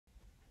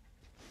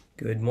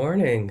Good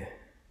morning.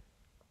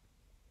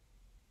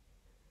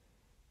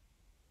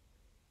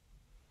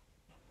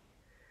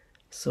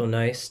 So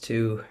nice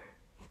to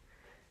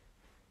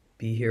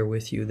be here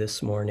with you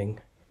this morning.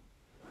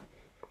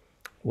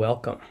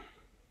 Welcome.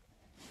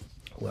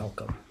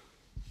 Welcome.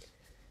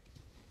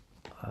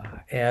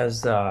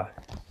 As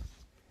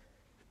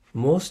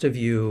most of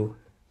you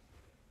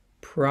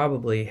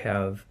probably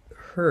have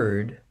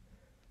heard,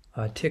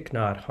 Thich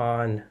Nhat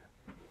Hanh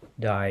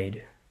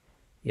died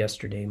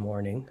yesterday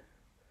morning.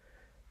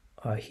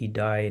 He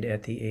died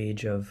at the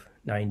age of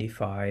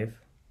 95.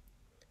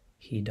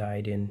 He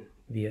died in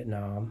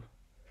Vietnam.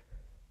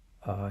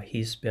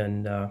 He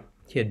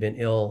had been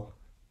ill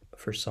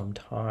for some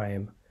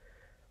time.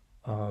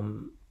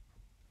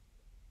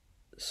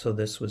 So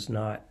this was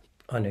not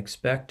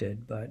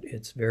unexpected, but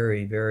it's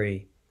very,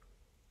 very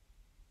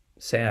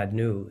sad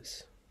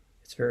news.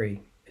 It's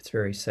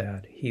very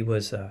sad. He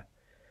was a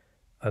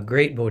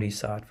great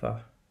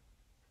bodhisattva,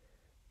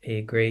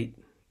 a great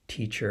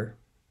teacher,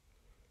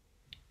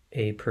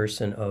 a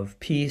person of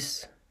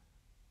peace.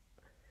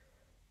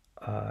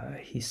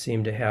 He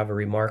seemed to have a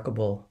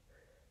remarkable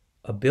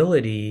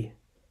ability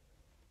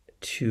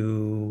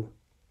to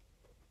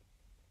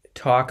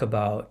talk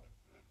about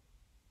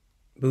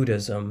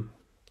Buddhism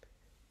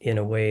in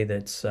a way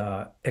that's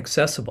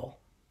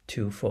accessible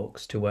to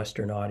folks, to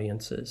Western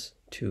audiences,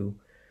 to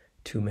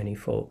many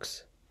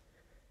folks.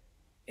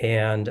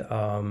 And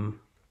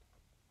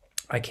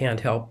I can't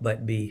help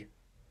but be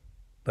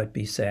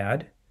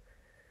sad.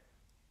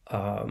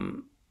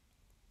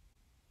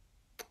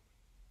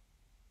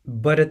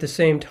 But at the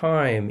same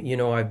time,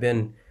 I've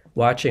been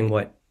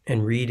watching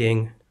and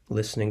reading,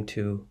 listening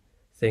to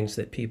things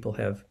that people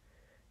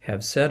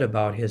have said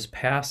about his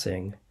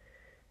passing.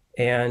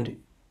 And,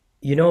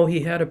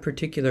 he had a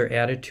particular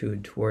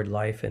attitude toward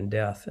life and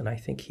death, and I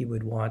think he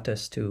would want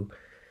us to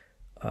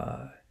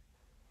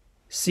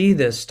see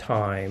this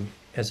time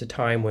as a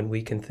time when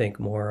we can think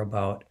more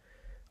about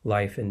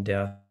life and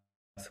death,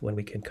 when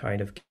we can kind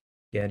of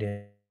get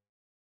in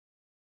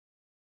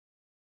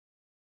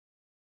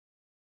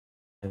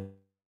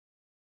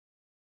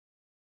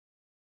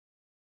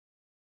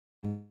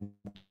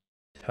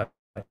touch.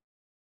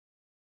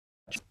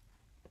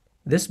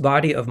 This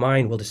body of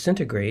mine will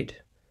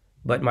disintegrate,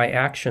 but my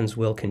actions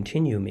will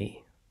continue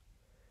me.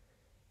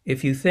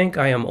 If you think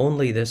I am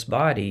only this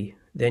body,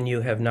 then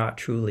you have not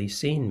truly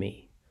seen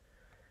me.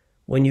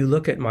 When you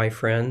look at my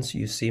friends,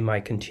 you see my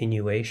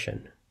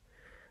continuation.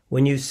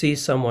 When you see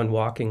someone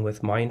walking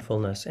with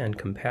mindfulness and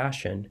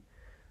compassion,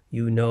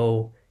 you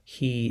know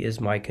he is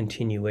my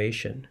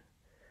continuation.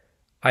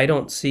 I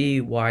don't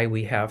see why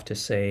we have to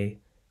say,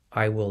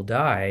 I will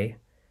die,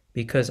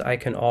 because I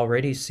can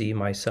already see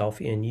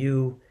myself in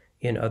you,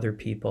 in other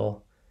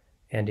people,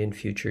 and in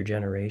future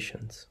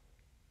generations.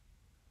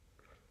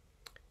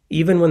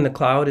 Even when the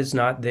cloud is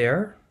not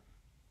there,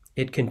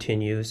 it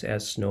continues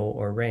as snow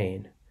or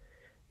rain.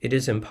 It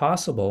is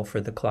impossible for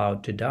the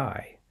cloud to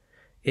die.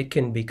 It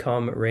can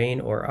become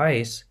rain or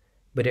ice,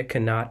 but it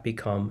cannot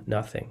become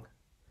nothing.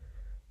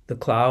 The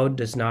cloud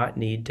does not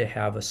need to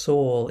have a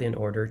soul in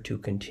order to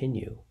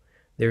continue.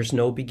 There's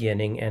no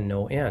beginning and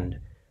no end.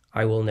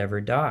 I will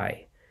never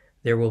die.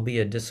 There will be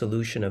a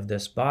dissolution of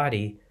this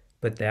body,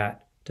 but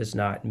that does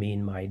not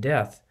mean my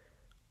death.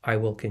 I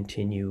will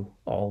continue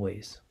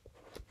always.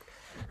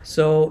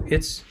 So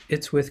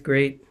it's with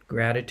great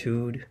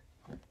gratitude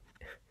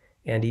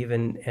and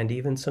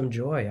even some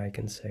joy, I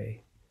can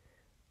say,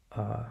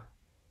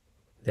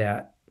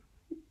 that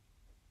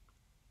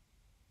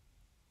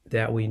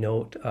we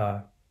note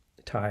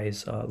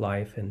Thai's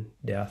life and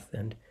death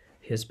and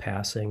his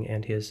passing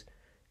and his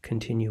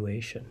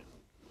continuation.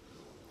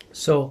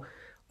 So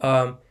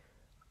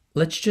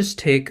let's just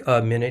take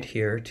a minute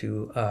here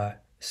to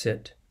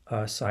sit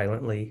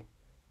silently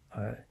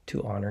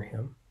to honor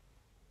him.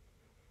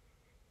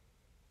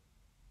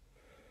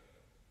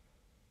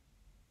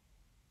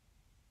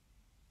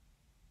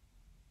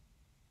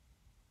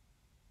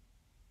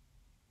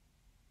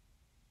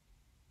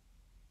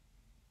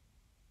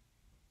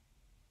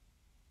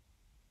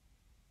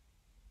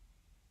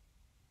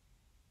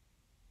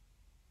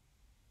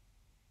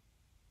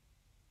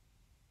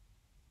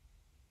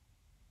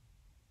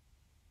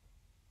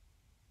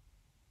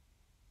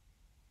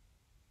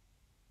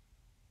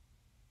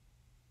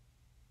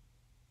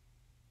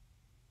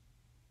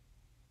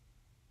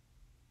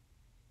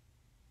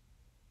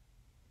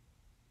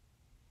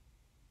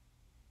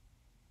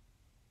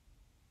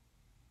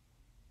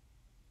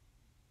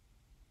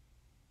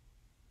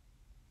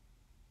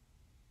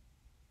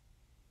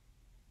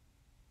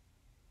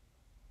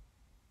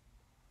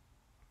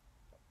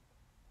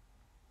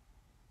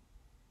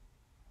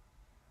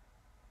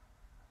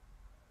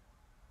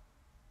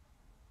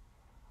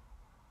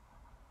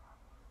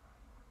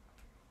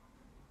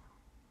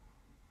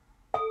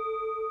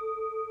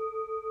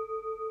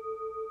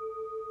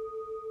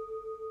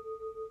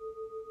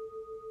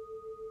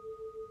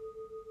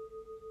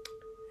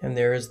 And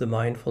there is the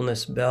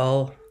mindfulness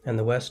bell, and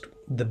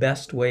the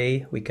best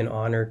way we can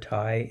honor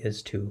Thai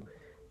is to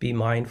be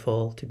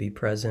mindful, to be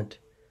present,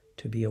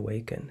 to be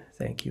awakened.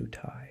 Thank you,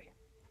 Ty.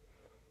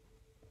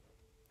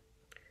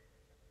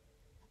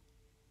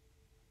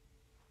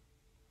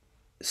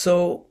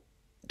 So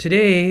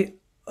today,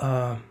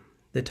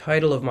 the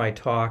title of my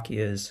talk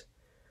is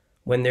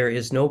When There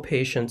Is No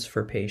Patience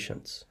for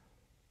Patience.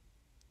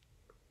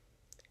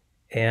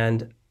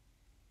 And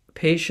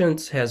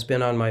patience has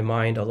been on my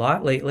mind a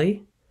lot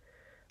lately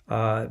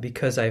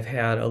because I've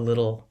had a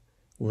little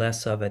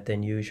less of it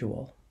than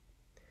usual.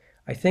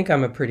 I think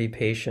I'm a pretty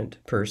patient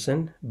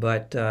person,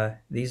 but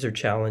these are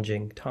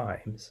challenging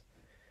times.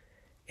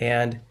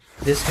 And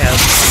this has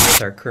to do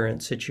with our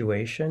current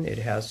situation. It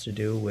has to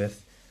do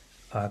with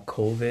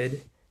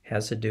COVID,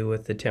 has to do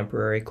with the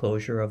temporary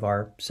closure of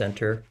our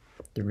center,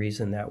 the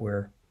reason that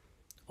we're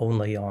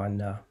only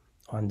on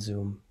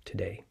Zoom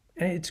today.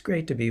 And it's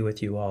great to be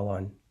with you all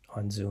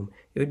on Zoom.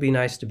 It would be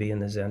nice to be in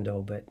the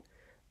Zendo, but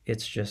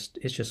it's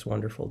just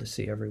wonderful to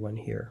see everyone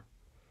here.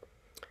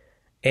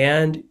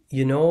 And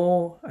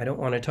I don't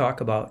want to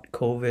talk about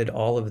COVID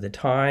all of the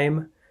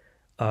time.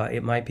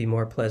 It might be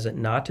more pleasant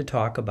not to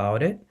talk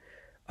about it,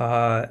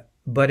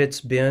 but it's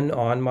been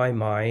on my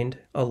mind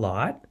a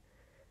lot.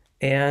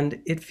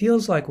 And it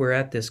feels like we're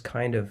at this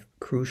kind of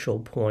crucial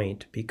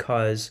point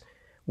because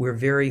we're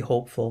very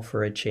hopeful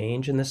for a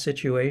change in the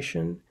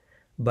situation,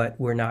 but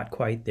we're not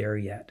quite there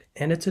yet.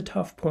 And it's a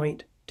tough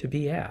point to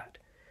be at.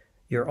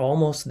 You're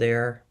almost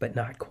there, but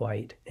not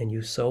quite, and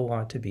you so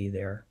want to be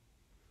there.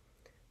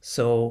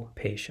 So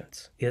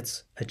patience,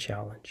 it's a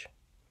challenge.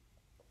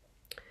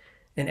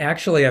 And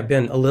actually, I've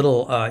been a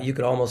little, you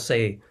could almost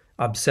say,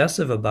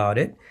 obsessive about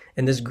it.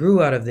 And this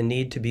grew out of the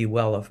need to be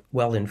well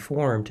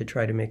informed to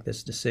try to make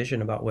this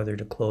decision about whether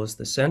to close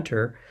the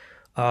center.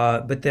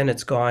 But then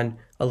it's gone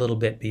a little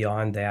bit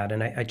beyond that.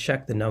 And I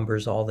check the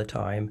numbers all the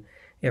time.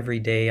 Every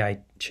day I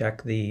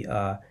check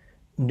the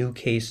new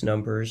case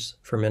numbers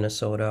for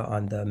Minnesota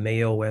on the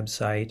Mayo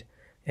website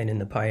and in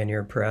the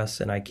Pioneer Press,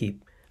 and I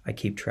keep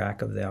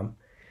track of them.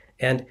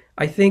 And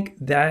I think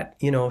that,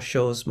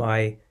 shows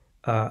my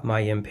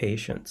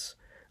impatience.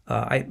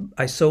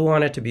 I so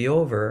want it to be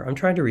over. I'm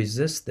trying to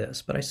resist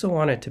this, but I so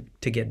want it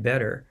to get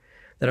better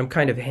that I'm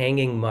kind of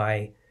hanging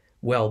my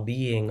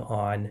well-being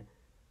on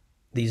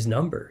these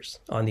numbers,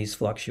 on these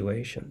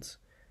fluctuations,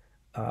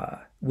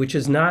 which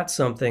is not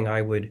something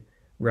I would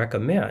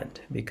recommend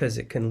because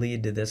it can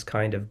lead to this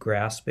kind of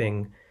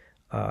grasping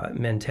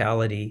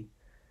mentality.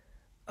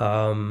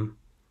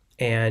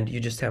 And you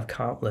just have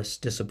countless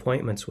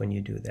disappointments when you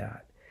do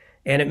that.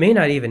 And it may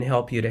not even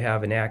help you to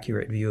have an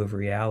accurate view of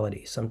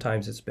reality.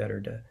 Sometimes it's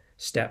better to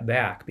step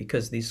back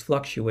because these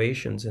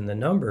fluctuations in the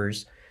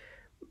numbers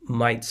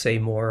might say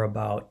more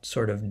about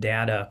sort of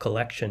data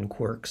collection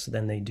quirks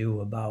than they do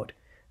about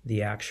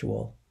the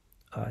actual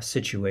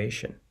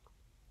situation.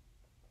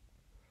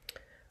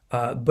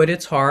 But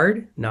it's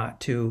hard not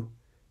to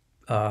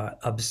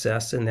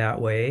obsess in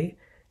that way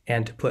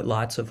and to put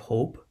lots of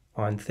hope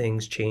on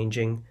things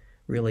changing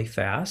really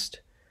fast.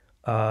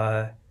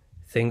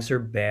 Things are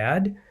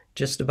bad.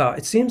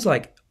 It seems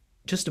like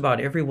just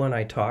about everyone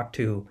I talk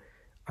to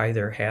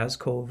either has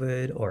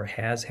COVID or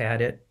has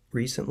had it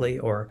recently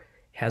or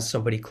has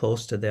somebody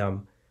close to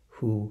them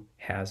who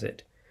has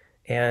it.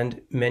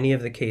 And many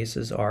of the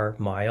cases are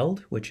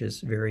mild, which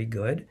is very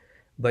good,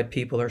 but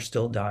people are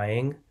still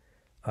dying.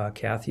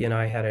 Kathy and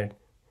I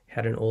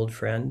had an old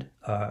friend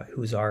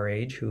who's our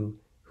age who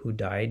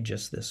died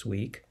just this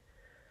week.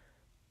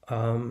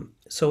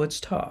 So it's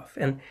tough.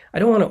 And I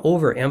don't want to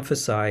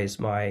overemphasize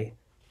my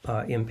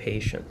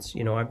impatience.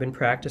 I've been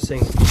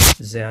practicing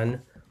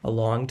Zen a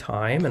long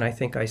time, and I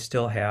think I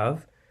still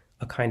have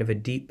a kind of a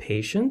deep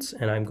patience,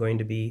 and I'm going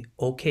to be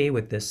okay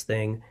with this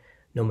thing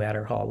no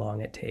matter how long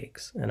it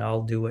takes. And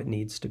I'll do what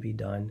needs to be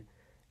done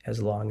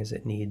as long as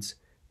it needs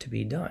to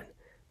be done.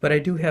 But I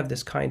do have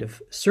this kind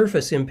of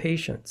surface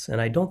impatience, and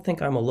I don't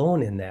think I'm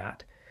alone in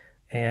that.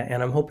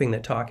 And I'm hoping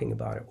that talking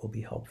about it will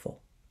be helpful.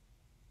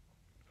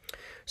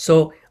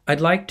 So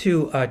I'd like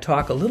to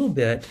talk a little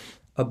bit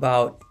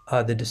about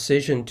the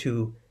decision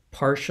to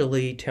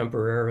partially,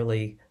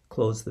 temporarily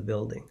close the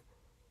building.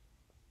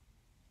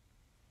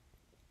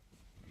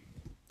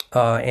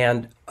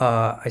 And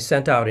I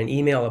sent out an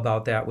email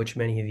about that, which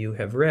many of you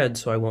have read,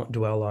 so I won't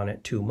dwell on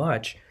it too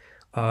much.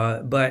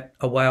 But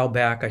a while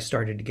back, I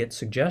started to get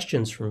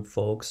suggestions from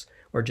folks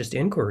or just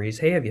inquiries.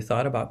 Hey, have you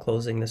thought about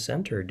closing the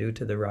center due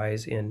to the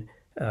rise in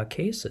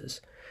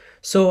cases?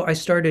 So I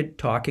started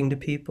talking to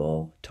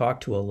people,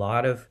 talked to a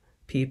lot of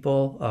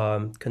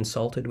people,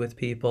 consulted with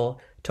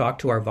people, talked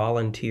to our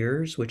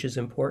volunteers, which is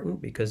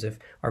important because if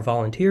our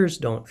volunteers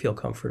don't feel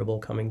comfortable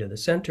coming to the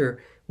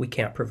center, we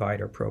can't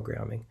provide our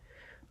programming.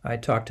 I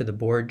talked to the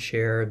board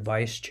chair,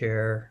 vice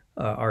chair,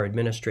 our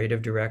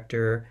administrative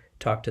director,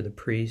 talked to the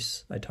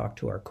priests, I talked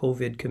to our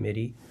COVID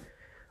committee.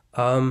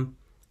 And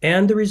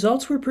the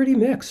results were pretty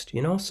mixed.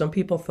 Some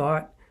people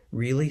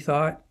really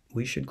thought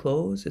we should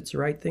close, it's the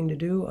right thing to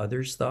do.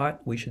 Others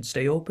thought we should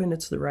stay open,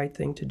 it's the right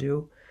thing to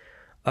do.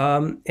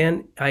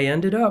 And I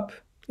ended up,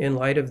 in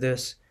light of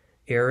this,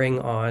 erring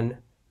on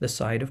the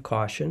side of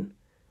caution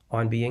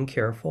on being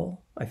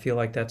careful. I feel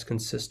like that's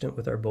consistent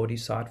with our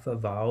Bodhisattva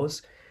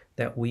vows,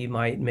 that we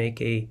might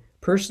make a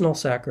personal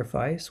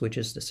sacrifice, which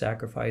is to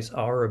sacrifice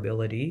our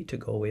ability to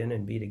go in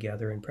and be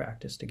together and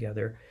practice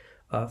together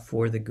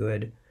for the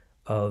good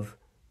of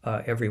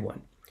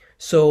everyone.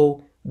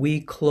 So we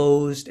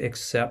closed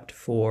except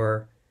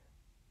for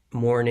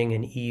morning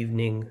and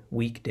evening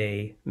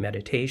weekday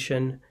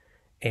meditation,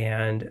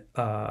 and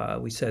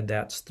we said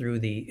that's through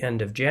the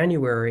end of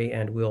January,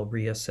 and we'll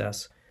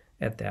reassess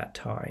at that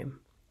time.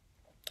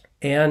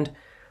 And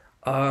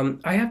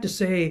I have to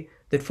say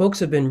that folks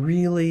have been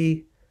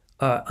really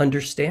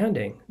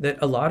understanding, that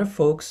a lot of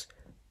folks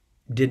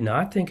did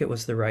not think it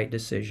was the right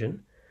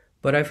decision,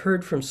 but I've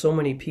heard from so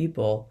many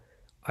people,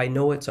 I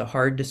know it's a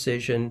hard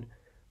decision,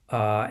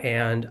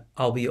 and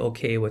I'll be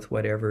okay with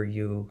whatever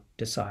you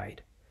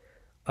decide.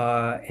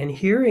 And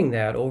hearing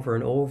that over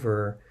and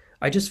over,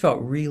 I just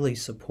felt really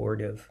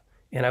supportive.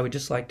 And I would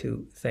just like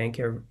to thank,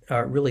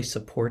 really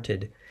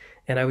supported.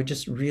 And I would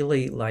just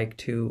really like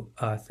to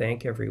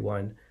thank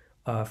everyone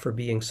for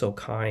being so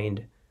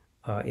kind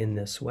in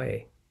this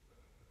way.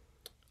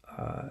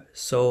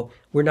 So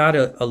we're not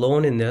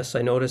alone in this.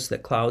 I noticed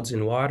that Clouds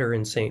in Water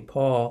in St.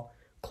 Paul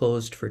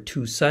closed for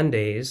 2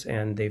 Sundays,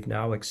 and they've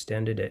now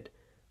extended it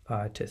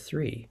to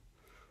 3.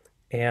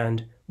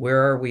 And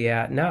where are we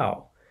at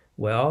now?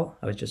 Well,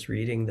 I was just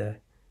reading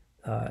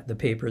the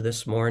paper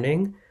this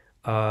morning.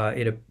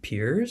 It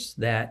appears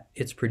that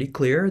it's pretty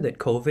clear that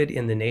COVID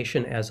in the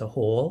nation as a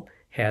whole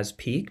has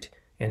peaked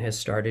and has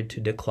started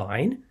to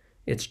decline.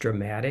 It's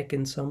dramatic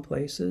in some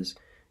places.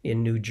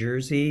 In New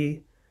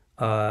Jersey,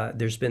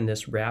 there's been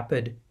this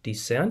rapid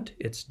descent.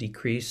 It's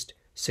decreased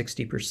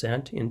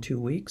 60% in 2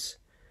 weeks.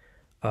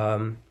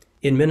 In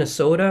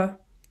Minnesota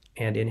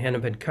and in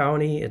Hennepin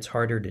County, it's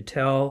harder to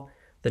tell.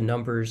 The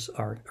numbers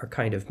are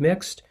kind of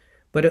mixed,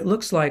 but it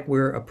looks like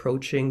we're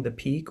approaching the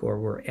peak, or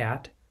we're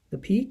at the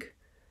peak,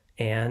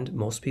 and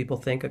most people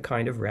think a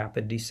kind of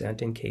rapid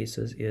descent in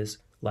cases is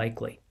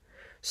likely.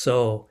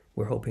 So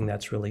we're hoping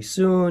that's really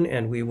soon,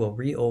 and we will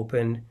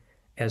reopen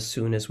as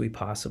soon as we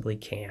possibly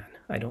can.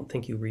 I don't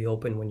think you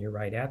reopen when you're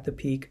right at the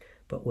peak,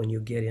 but when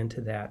you get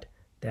into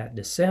that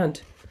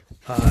descent,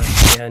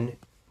 then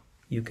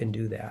you can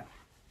do that.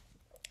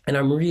 And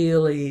I'm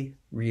really,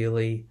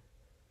 really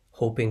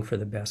hoping for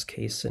the best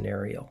case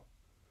scenario.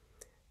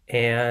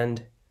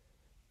 And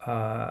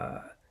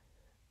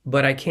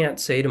but I can't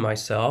say to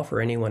myself or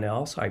anyone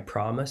else, I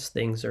promise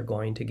things are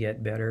going to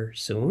get better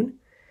soon.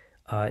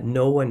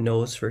 No one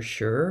knows for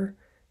sure.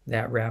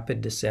 That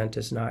rapid descent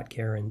is not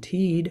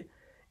guaranteed,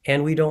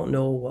 and we don't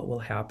know what will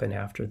happen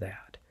after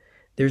that.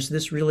 There's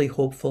this really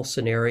hopeful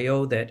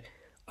scenario that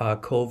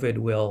COVID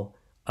will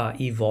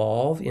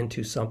evolve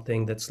into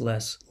something that's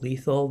less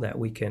lethal that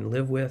we can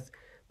live with,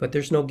 but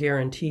there's no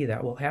guarantee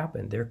that will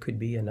happen. There could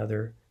be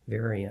another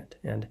variant,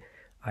 and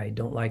I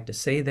don't like to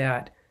say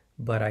that,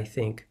 but I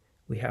think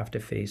we have to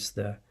face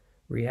the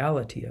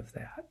reality of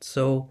that.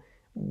 So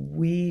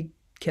we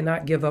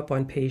cannot give up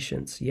on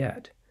patience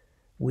yet.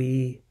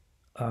 We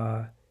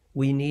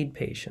need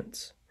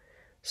patience.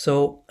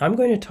 So I'm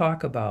going to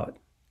talk about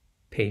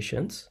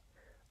patience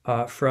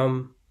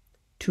from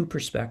 2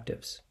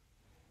 perspectives.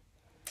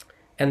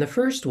 And the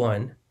first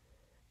one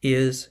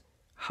is,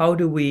 how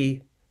do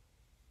we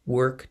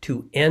work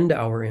to end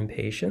our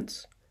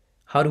impatience?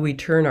 How do we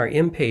turn our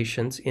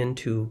impatience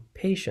into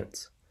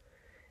patience?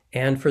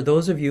 And for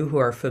those of you who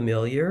are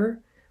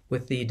familiar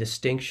with the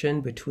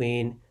distinction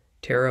between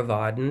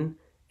Theravadan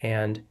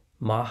and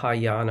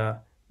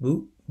Mahayana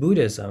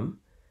Buddhism,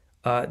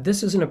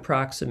 this is an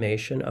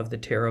approximation of the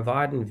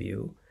Theravadan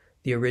view,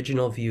 the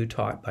original view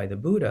taught by the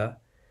Buddha,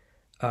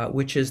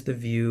 which is the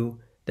view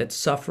that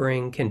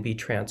suffering can be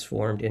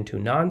transformed into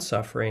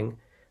non-suffering,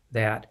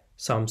 that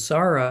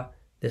samsara,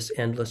 this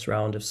endless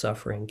round of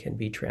suffering, can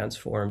be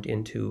transformed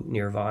into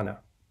nirvana.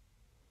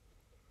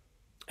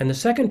 And the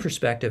second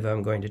perspective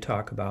I'm going to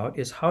talk about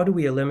is, how do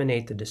we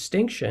eliminate the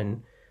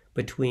distinction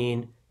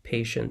between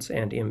patience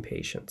and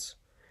impatience?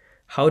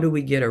 How do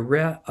we get a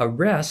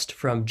rest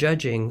from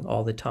judging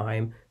all the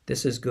time,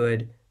 this is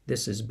good,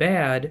 this is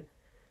bad?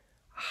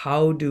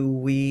 How do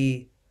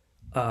we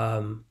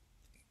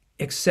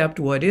accept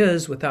what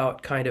is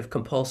without kind of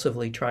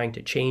compulsively trying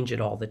to change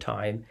it all the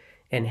time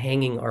and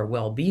hanging our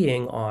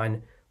well-being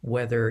on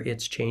whether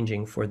it's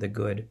changing for the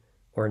good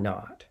or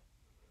not?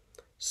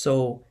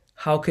 So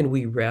how can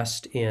we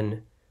rest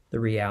in the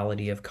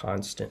reality of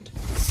constant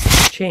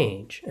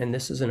change? And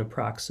this is an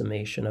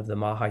approximation of the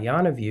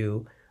Mahayana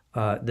view,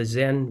 the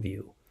Zen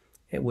view,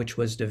 which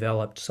was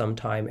developed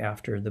sometime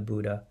after the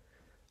Buddha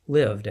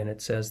lived. And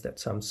it says that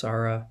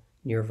samsara,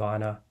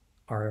 nirvana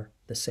are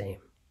the same.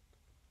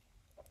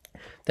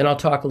 Then I'll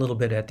talk a little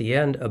bit at the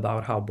end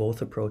about how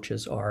both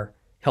approaches are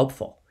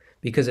helpful,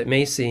 because it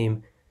may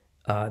seem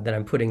that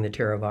I'm putting the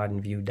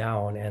Theravadan view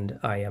down, and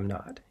I am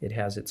not. It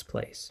has its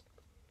place.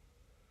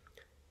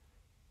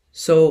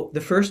 So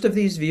the first of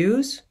these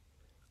views,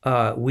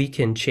 we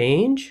can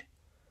change.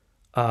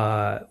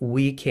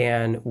 We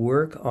can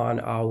work on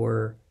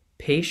our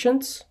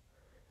patience.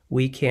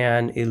 We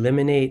can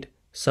eliminate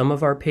Some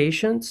of our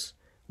patience,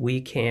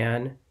 we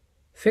can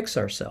fix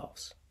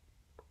ourselves.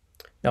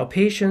 Now,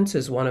 patience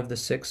is one of the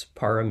 6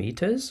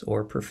 paramitas,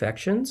 or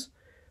perfections.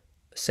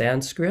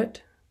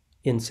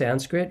 In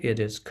Sanskrit, it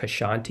is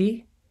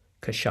kashanti,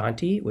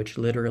 which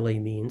literally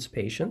means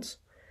patience.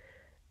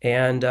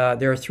 And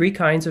there are 3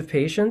 kinds of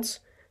patience: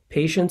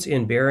 patience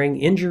in bearing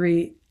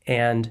injury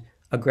and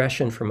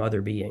aggression from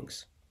other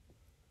beings,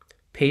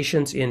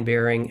 patience in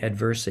bearing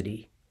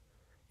adversity,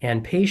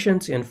 and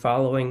patience in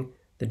following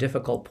the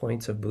difficult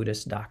points of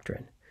Buddhist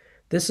doctrine.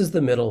 This is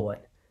the middle one,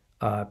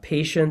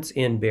 patience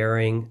in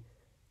bearing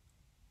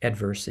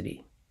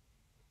adversity.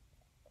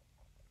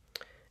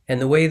 And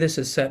the way this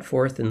is set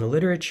forth in the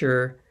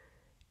literature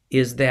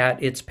is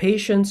that it's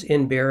patience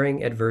in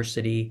bearing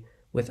adversity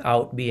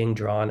without being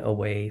drawn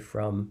away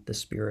from the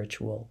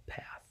spiritual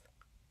path,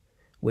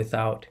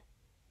 without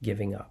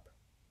giving up.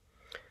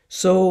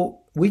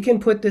 So we can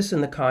put this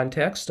in the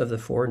context of the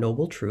 4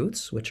 Noble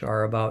Truths, which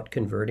are about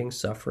converting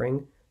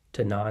suffering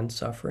to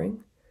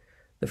non-suffering.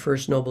 The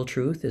first Noble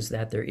Truth is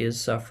that there is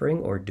suffering,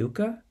 or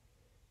dukkha.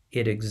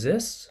 It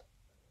exists.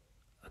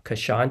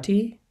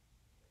 Kashanti,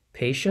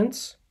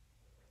 patience,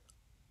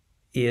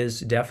 is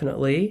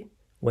definitely,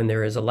 when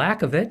there is a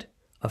lack of it,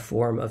 a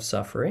form of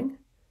suffering.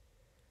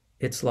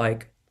 It's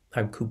like,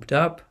 I'm cooped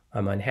up,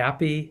 I'm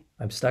unhappy,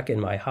 I'm stuck in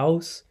my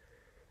house.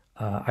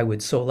 I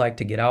would so like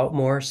to get out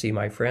more, see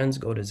my friends,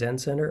 go to Zen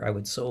Center. I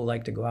would so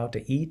like to go out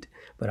to eat,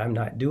 but I'm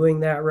not doing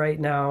that right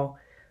now.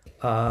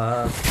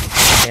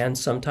 And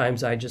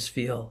sometimes I just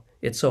feel,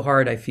 it's so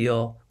hard, I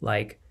feel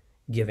like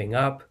giving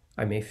up.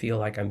 I may feel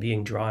like I'm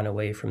being drawn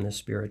away from the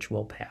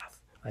spiritual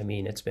path. I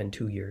mean, it's been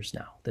 2 years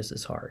now. This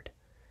is hard.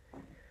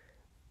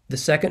 The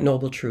second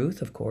Noble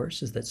Truth, of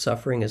course, is that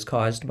suffering is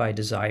caused by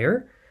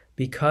desire.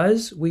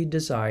 Because we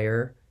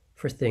desire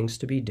for things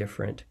to be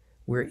different,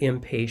 we're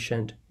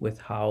impatient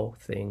with how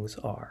things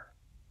are.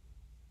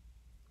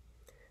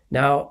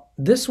 Now,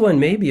 this one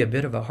may be a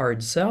bit of a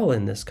hard sell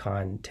in this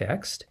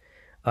context.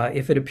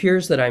 If it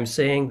appears that I'm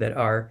saying that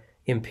our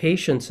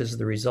impatience is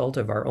the result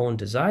of our own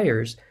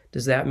desires,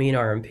 does that mean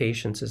our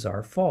impatience is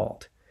our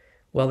fault?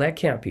 Well, that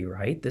can't be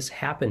right. This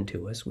happened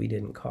to us. We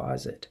didn't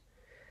cause it.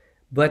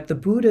 But the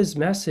Buddha's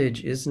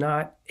message is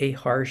not a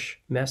harsh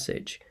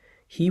message.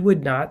 He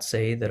would not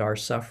say that our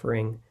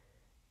suffering,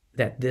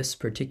 that this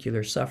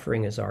particular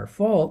suffering is our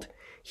fault.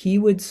 He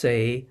would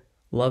say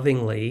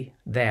lovingly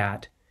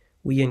that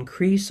we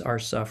increase our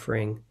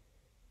suffering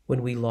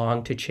when we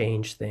long to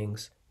change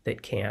things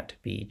that can't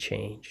be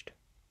changed.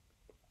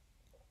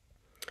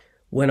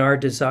 When our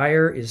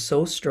desire is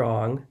so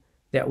strong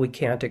that we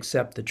can't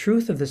accept the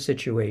truth of the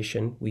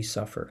situation, we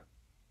suffer.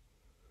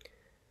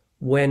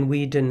 When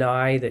we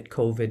deny that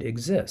COVID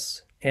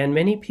exists, and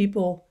many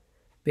people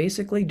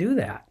basically do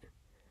that.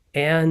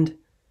 And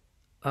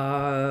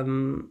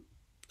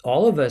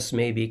all of us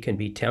maybe can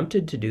be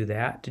tempted to do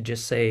that, to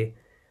just say,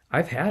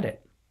 I've had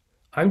it.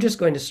 I'm just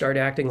going to start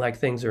acting like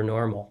things are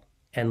normal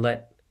and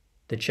let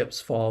the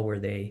chips fall where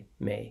they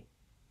may.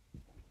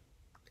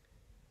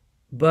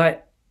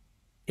 But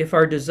if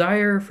our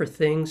desire for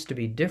things to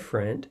be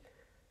different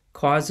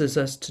causes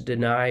us to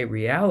deny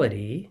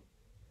reality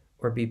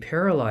or be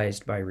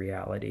paralyzed by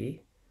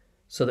reality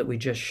so that we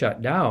just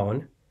shut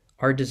down,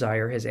 our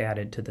desire has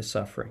added to the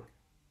suffering.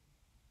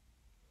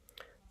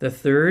 The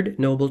third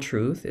noble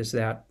truth is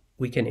that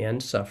we can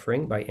end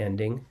suffering by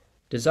ending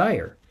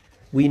desire.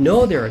 We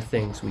know there are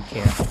things we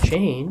can't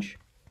change,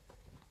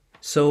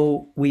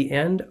 so we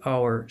end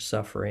our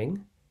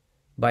suffering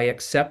by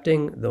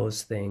accepting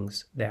those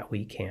things that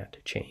we can't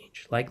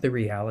change, like the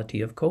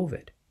reality of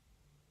COVID.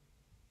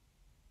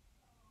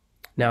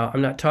 Now,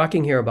 I'm not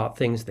talking here about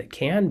things that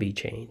can be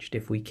changed.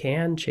 If we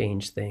can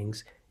change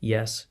things,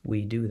 yes,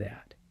 we do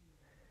that.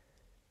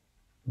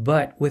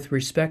 But with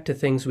respect to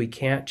things we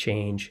can't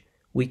change,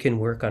 we can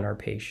work on our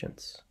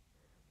patience.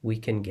 We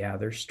can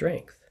gather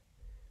strength.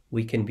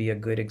 We can be a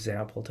good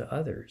example to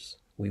others.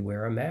 We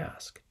wear a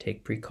mask,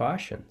 take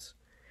precautions.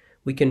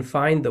 We can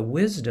find the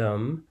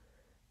wisdom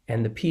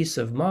and the peace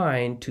of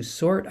mind to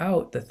sort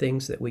out the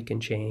things that we can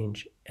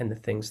change and the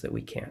things that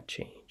we can't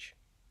change.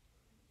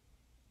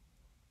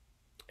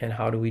 And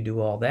how do we do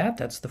all that?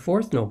 That's the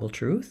fourth noble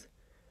truth,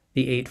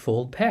 the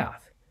Eightfold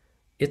Path.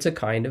 It's a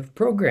kind of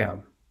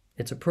program.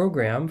 It's a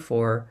program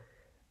for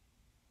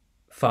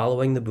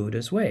following the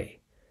Buddha's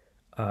way.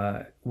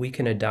 We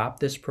can adopt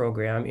this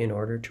program in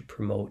order to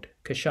promote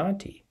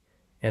Kshanti,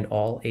 and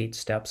all 8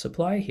 steps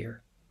apply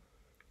here.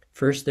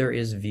 First, there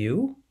is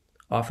view,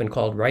 often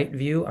called right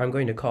view. I'm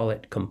going to call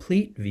it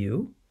complete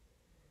view.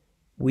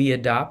 We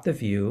adopt the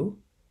view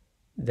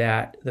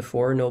that the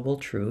Four Noble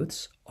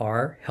Truths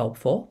are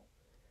helpful,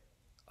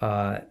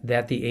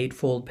 that the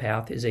Eightfold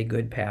Path is a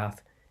good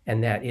path,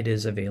 and that it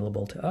is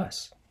available to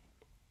us.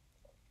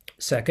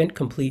 Second,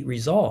 complete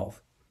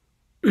resolve.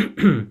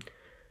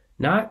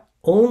 Not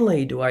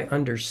only do I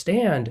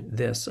understand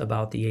this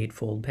about the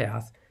Eightfold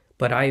Path,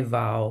 but I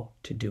vow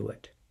to do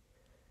it.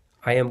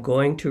 I am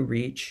going to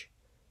reach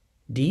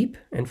deep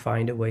and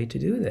find a way to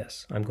do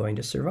this. I'm going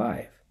to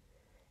survive.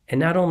 And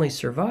not only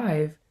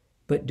survive,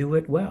 but do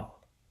it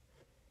well.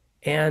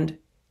 and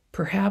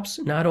perhaps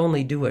not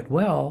only do it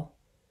well,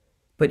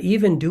 but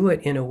even do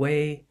it in a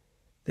way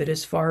that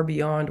is far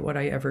beyond what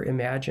I ever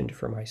imagined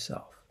for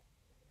myself.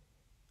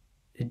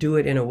 To do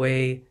it in a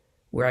way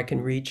where I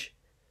can reach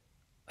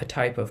a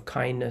type of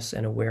kindness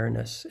and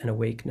awareness and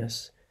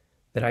awakeness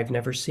that I've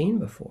never seen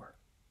before.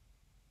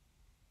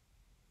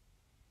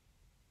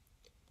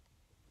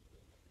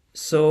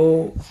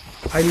 So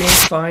I may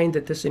find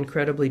that this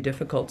incredibly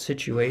difficult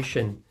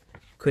situation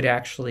could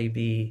actually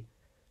be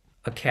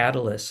a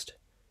catalyst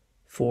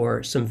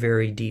for some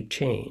very deep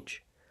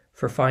change,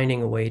 for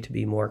finding a way to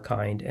be more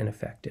kind and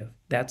effective.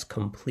 That's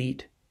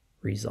complete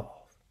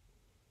resolve.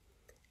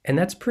 And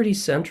that's pretty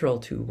central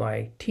to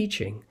my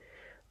teaching.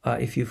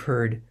 If you've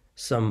heard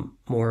some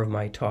more of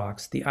my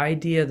talks, the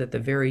idea that the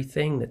very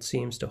thing that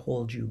seems to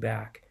hold you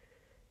back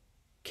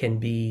can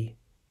be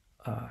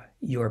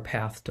your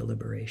path to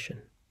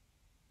liberation.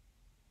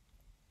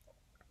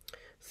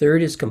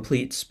 Third is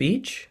complete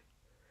speech.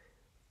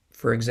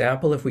 For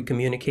example, if we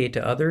communicate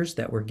to others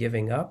that we're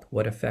giving up,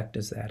 what effect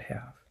does that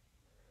have?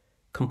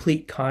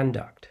 Complete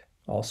conduct,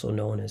 also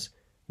known as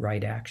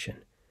right action.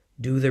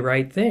 Do the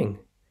right thing.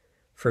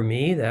 For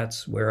me,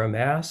 that's wear a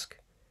mask,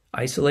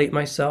 isolate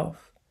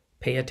myself,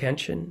 pay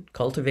attention,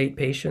 cultivate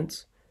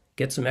patience,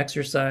 get some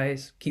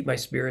exercise, keep my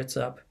spirits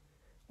up,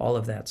 all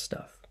of that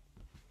stuff.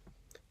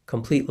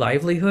 Complete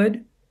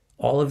livelihood,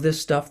 all of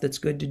this stuff that's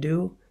good to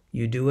do,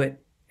 you do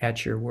it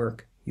at your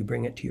work. You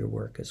bring it to your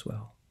work as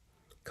well.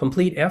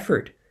 Complete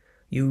effort,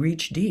 you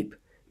reach deep.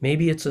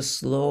 Maybe it's a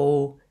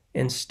slow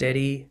and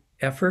steady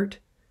effort,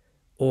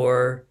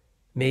 or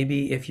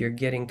maybe if you're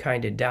getting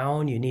kind of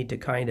down, you need to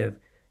kind of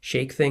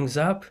shake things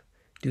up,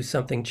 do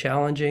something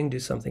challenging, do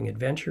something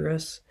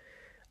adventurous.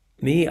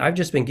 Me, I've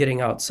just been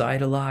getting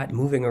outside a lot,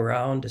 moving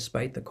around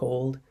despite the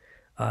cold.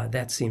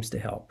 That seems to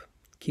help,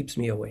 keeps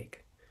me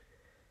awake.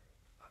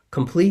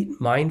 Complete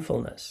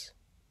mindfulness.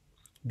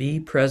 Be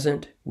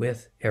present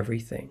with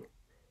everything,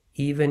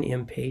 even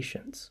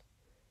impatience.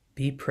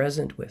 Be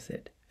present with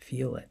it,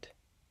 feel it.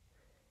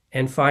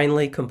 And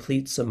finally,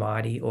 complete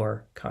samadhi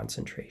or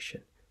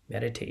concentration,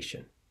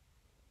 meditation.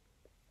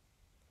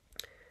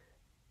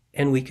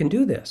 And we can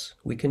do this.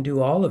 We can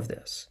do all of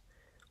this.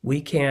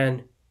 We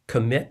can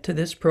commit to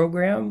this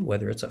program,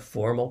 whether it's a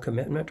formal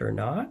commitment or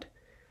not.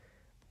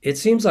 It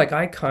seems like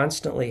I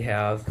constantly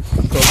have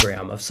a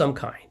program of some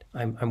kind.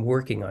 I'm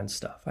working on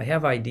stuff. I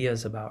have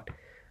ideas about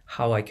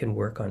how I can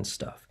work on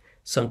stuff.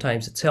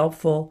 Sometimes it's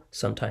helpful,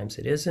 sometimes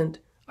it isn't.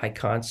 I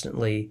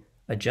constantly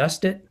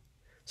adjust it.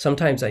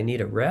 Sometimes I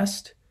need a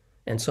rest,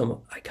 and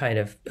so I kind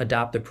of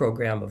adopt the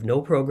program of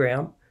no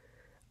program,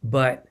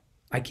 but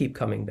I keep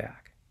coming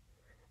back.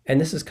 And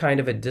this is kind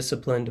of a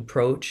disciplined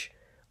approach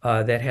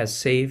that has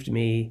saved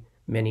me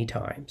many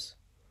times.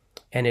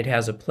 And it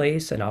has a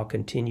place, and I'll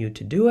continue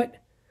to do it,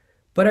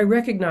 but I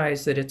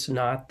recognize that it's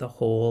not the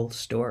whole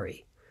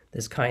story,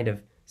 this kind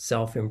of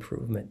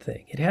self-improvement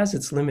thing. It has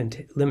its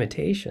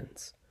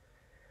limitations.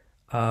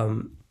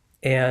 One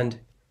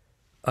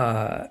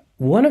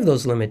of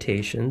those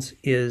limitations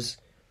is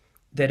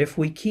that if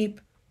we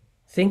keep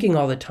thinking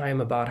all the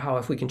time about how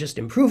if we can just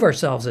improve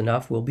ourselves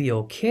enough, we'll be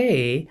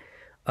okay,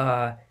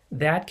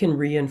 that can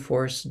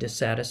reinforce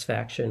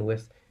dissatisfaction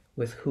with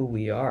who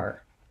we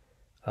are.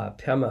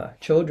 Pema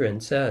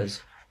Chodron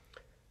says,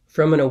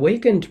 from an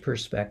awakened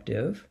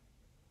perspective,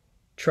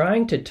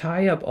 trying to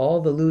tie up all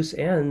the loose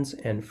ends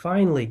and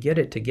finally get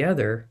it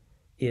together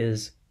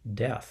is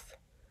death,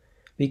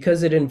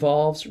 because it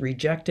involves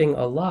rejecting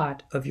a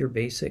lot of your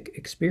basic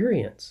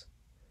experience.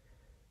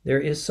 There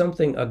is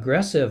something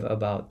aggressive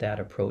about that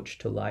approach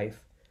to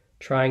life,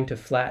 trying to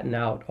flatten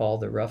out all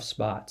the rough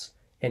spots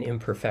and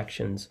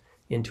imperfections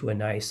into a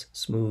nice,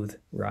 smooth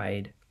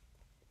ride.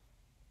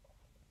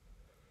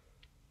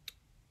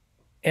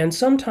 And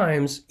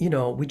sometimes,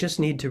 we just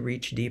need to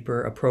reach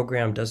deeper. A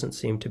program doesn't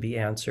seem to be the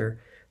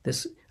answer.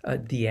 This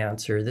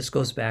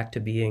goes back to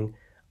being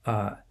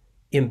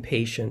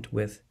impatient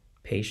with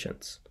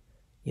patience.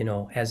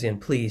 As in,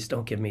 please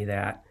don't give me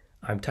that.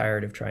 I'm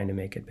tired of trying to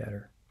make it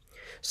better.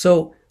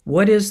 So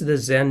what is the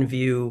Zen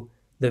view,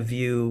 the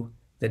view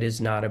that is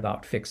not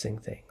about fixing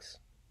things?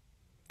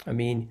 I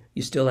mean,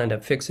 you still end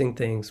up fixing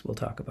things. We'll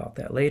talk about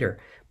that later.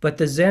 But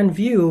the Zen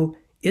view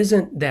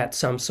isn't that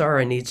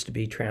samsara needs to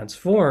be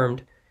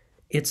transformed.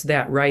 It's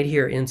that right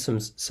here in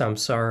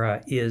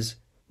samsara is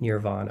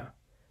nirvana.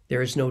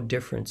 There is no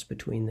difference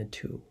between the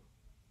two.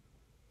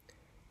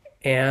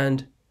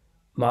 And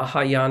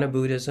Mahayana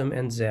Buddhism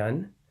and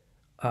Zen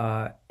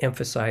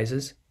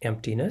emphasizes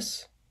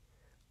emptiness,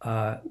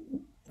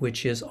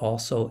 which is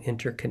also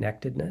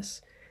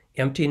interconnectedness.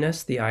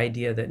 Emptiness, the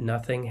idea that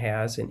nothing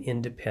has an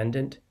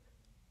independent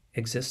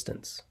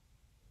existence.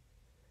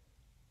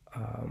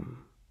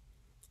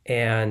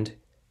 And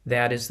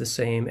that is the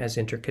same as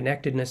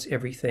interconnectedness.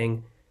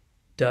 Everything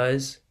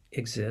does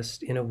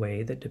exist in a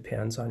way that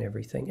depends on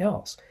everything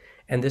else.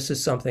 And this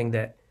is something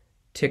that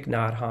Thich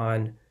Nhat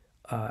Hanh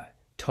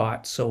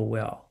taught so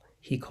well.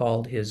 He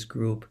called his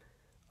group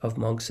of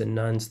monks and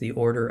nuns the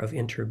Order of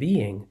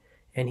Interbeing,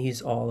 and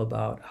he's all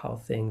about how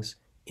things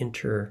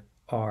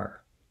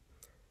are.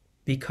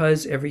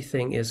 Because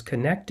everything is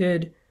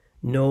connected,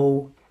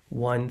 no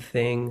one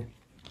thing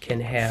can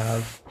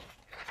have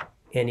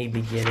any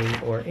beginning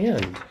or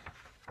end.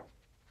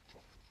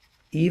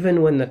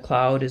 Even when the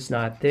cloud is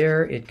not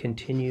there, it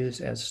continues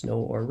as snow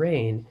or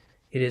rain.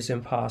 It is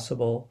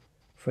impossible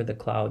for the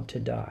cloud to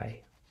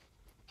die.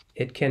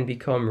 It can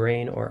become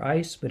rain or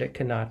ice, but it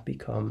cannot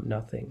become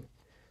nothing.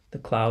 The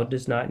cloud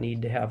does not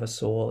need to have a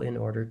soul in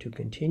order to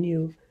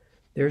continue.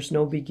 There's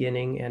no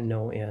beginning and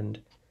no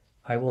end.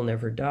 I will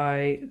never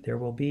die. There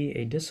will be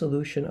a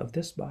dissolution of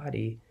this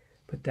body,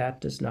 but that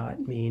does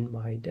not mean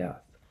my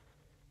death.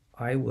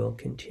 I will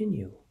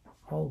continue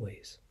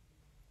always.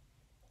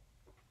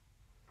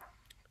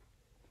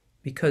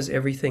 Because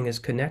everything is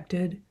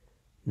connected,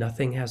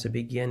 nothing has a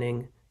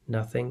beginning,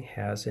 nothing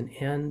has an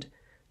end,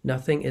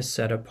 nothing is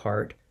set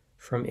apart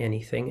from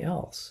anything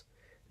else,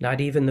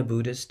 not even the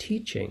Buddha's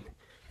teaching.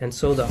 And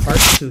so the Heart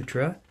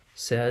Sutra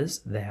says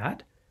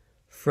that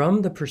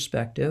from the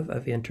perspective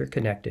of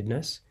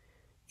interconnectedness,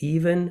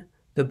 even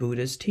the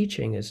Buddha's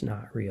teaching is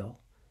not real.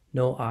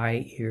 No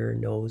eye, ear,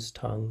 nose,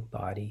 tongue,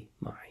 body,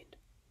 mind.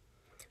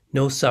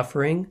 No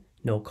suffering,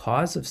 no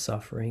cause of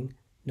suffering,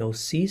 no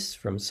cease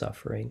from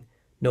suffering,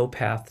 no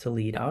path to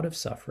lead out of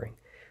suffering.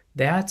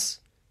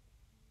 That's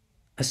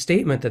a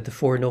statement that the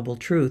Four Noble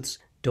Truths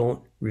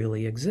don't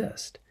really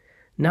exist.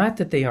 Not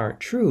that they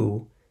aren't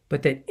true,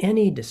 but that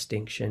any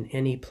distinction,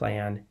 any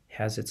plan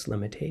has its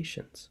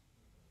limitations.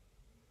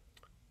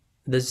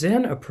 The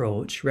Zen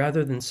approach,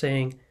 rather than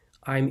saying,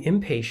 I'm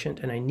impatient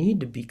and I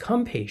need to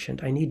become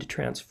patient, I need to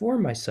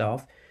transform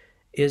myself,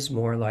 is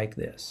more like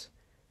this.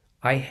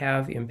 I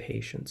have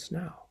impatience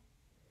now.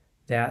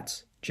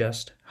 That's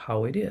just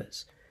how it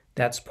is.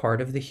 That's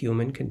part of the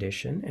human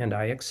condition, and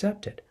I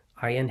accept it.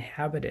 I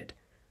inhabit it.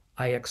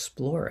 I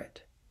explore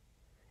it.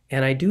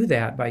 And I do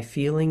that by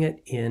feeling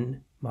it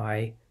in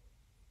my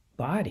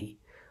body.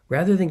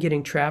 Rather than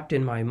getting trapped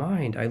in my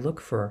mind, I look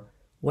for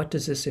what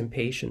does this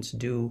impatience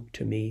do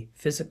to me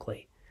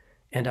physically?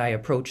 And I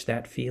approach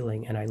that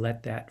feeling and I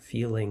let that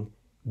feeling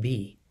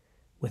be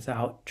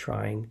without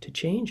trying to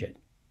change it.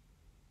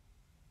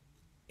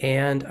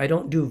 And I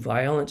don't do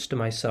violence to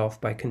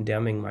myself by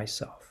condemning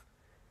myself.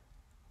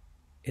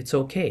 It's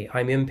okay.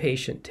 I'm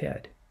impatient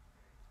Ted.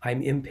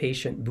 I'm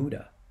impatient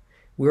Buddha.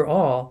 We're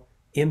all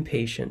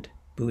impatient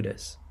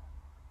Buddhas.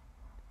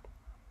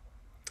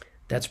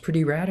 That's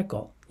pretty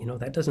radical.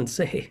 That doesn't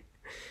say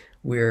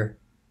we're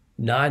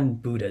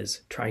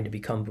non-Buddhas trying to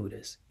become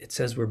Buddhas. It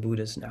says we're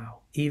Buddhas now,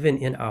 even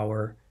in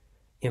our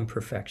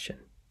imperfection.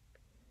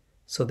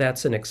 So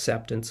that's an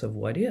acceptance of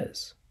what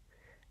is.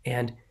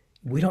 And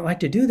we don't like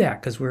to do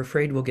that because we're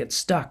afraid we'll get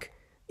stuck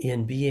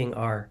in being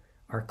our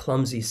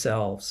clumsy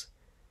selves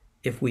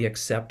if we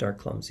accept our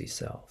clumsy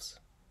selves.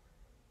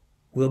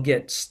 We'll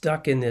get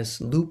stuck in this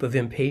loop of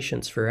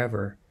impatience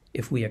forever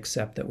if we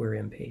accept that we're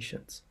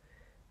impatient.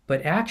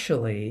 But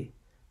actually,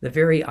 the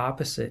very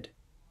opposite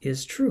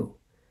is true.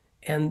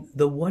 And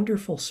the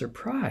wonderful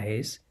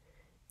surprise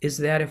is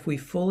that if we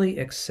fully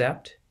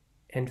accept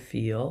and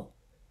feel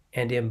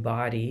and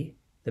embody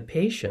the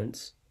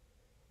patience,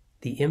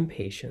 the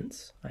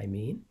impatience,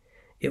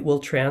 it will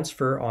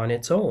transfer on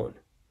its own.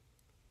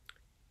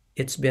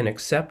 It's been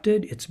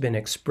accepted, it's been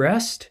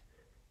expressed,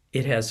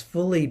 it has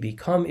fully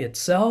become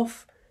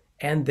itself,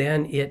 and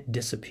then it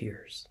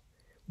disappears.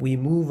 We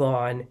move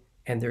on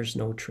and there's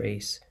no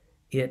trace.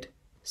 It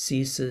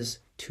ceases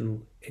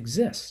to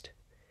exist.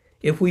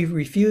 If we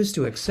refuse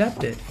to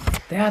accept it,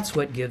 that's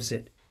what gives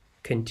it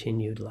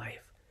continued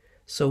life.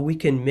 So we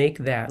can make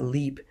that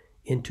leap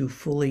into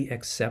fully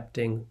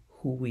accepting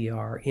who we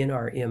are in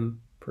our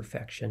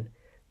imperfection.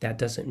 That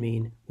doesn't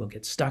mean we'll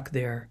get stuck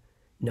there.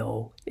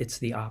 No, it's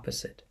the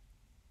opposite.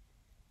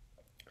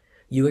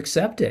 You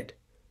accept it,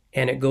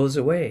 and it goes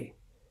away,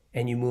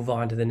 and you move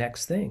on to the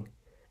next thing.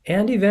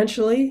 And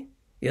eventually,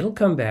 it'll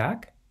come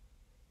back.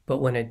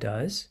 But when it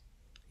does,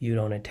 you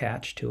don't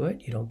attach to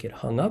it. You don't get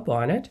hung up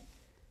on it.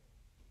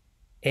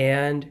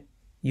 And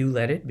you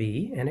let it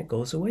be, and it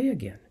goes away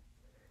again.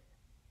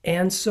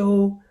 And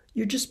so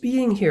you're just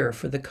being here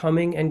for the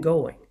coming and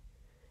going.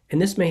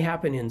 And this may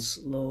happen in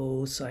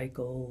slow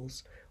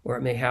cycles, or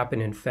it may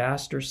happen in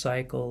faster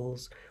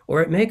cycles,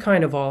 or it may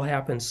kind of all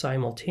happen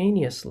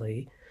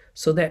simultaneously,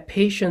 so that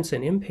patience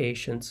and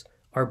impatience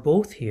are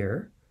both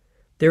here.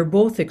 They're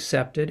both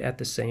accepted at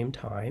the same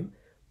time.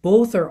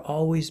 Both are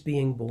always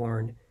being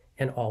born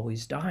and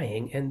always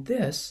dying. And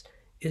this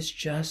is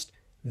just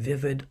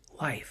vivid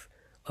life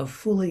of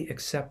fully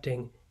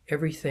accepting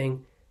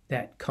everything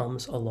that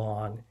comes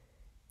along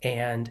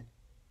and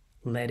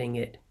letting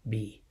it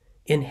be,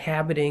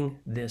 inhabiting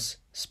this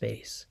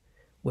space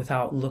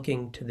without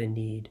looking to the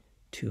need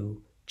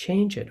to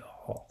change it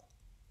all.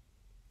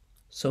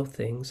 So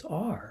things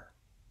are.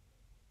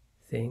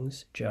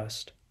 Things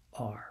just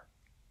are.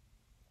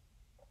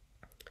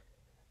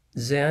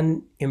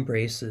 Zen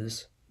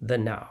embraces the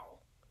now.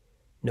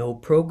 No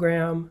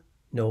program,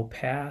 no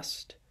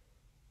past,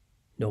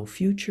 no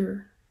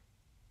future.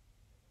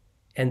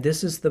 And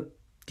this is the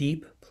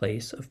deep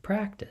place of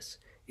practice.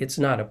 It's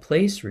not a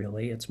place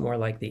really, it's more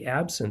like the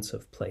absence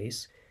of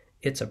place.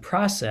 it's a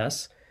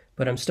process,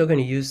 but I'm still going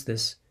to use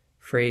this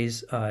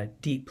phrase,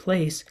 deep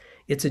place.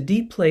 It's a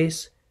deep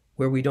place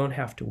where we don't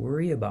have to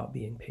worry about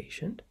being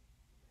patient.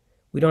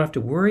 We don't have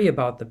to worry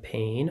about the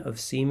pain of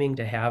seeming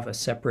to have a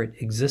separate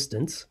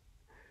existence,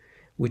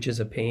 which is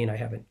a pain I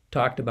haven't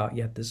talked about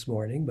yet this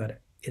morning,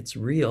 but it's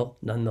real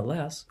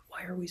nonetheless.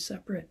 Why are we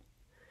separate?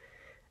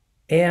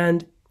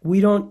 And we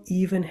don't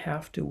even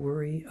have to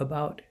worry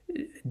about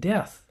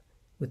death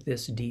with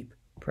this deep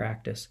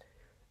practice.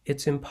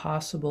 It's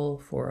impossible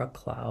for a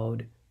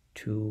cloud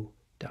to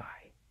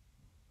die.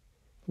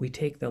 We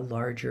take the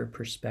larger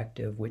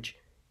perspective, which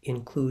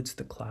includes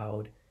the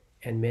cloud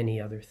and many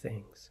other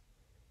things,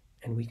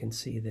 and we can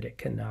see that it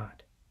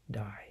cannot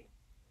die.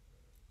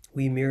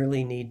 We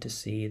merely need to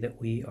see that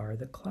we are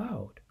the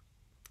cloud,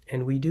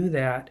 and we do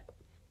that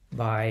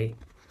by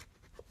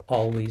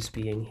always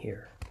being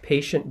here.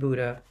 Patient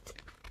Buddha,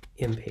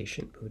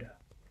 impatient Buddha.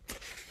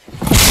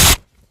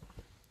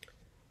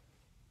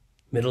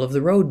 Middle of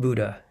the road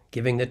Buddha,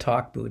 giving the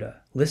talk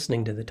Buddha,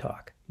 listening to the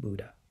talk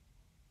Buddha.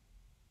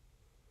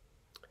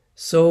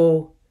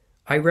 So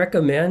I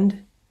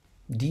recommend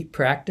deep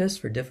practice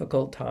for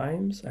difficult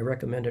times. I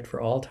recommend it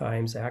for all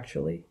times,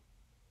 actually.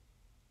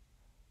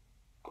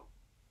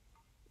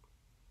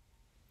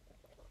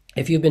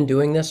 If you've been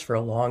doing this for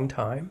a long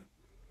time,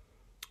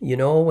 you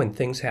know when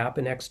things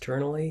happen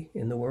externally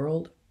in the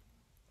world,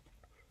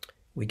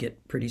 we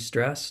get pretty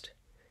stressed.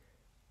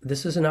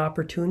 This is an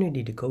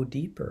opportunity to go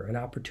deeper, an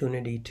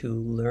opportunity to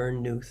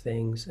learn new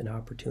things, an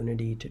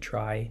opportunity to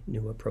try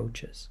new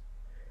approaches.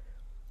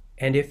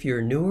 And if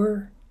you're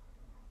newer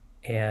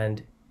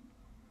and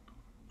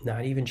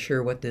not even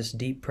sure what this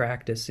deep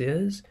practice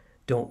is,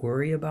 don't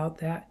worry about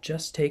that.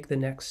 Just take the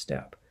next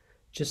step.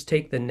 Just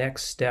take the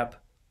next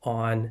step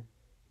on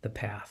the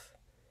path.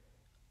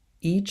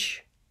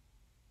 Each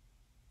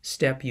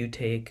step you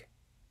take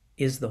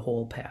is the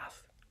whole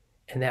path.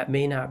 And that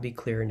may not be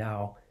clear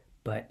now,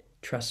 but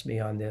trust me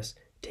on this.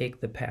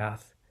 Take the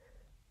path.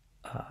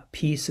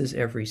 Peace is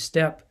every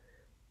step,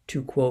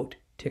 to quote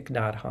Thich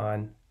Nhat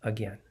Hanh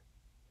again.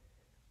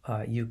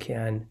 You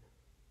can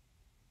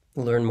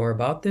learn more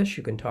about this.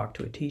 You can talk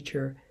to a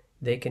teacher.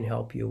 They can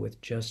help you with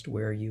just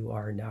where you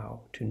are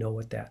now to know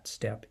what that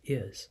step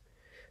is.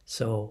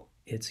 So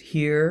it's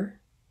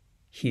here,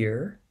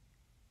 here,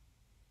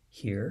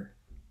 here,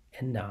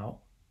 and now.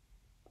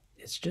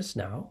 It's just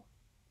now.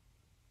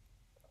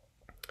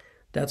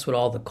 That's what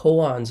all the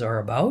koans are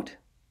about.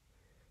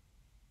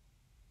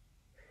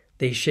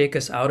 They shake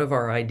us out of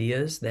our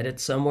ideas that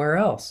it's somewhere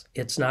else.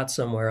 It's not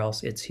somewhere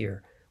else, it's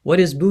here. What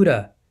is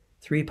Buddha?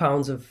 3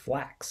 pounds of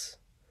flax.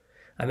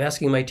 I'm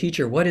asking my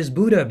teacher, what is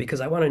Buddha?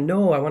 Because I want to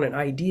know, I want an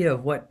idea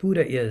of what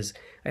Buddha is.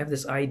 I have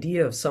this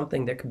idea of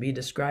something that can be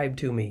described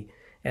to me.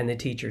 And the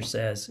teacher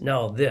says,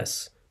 no,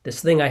 this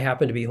thing I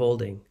happen to be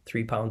holding,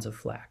 3 pounds of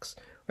flax,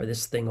 or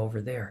this thing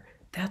over there.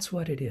 That's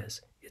what it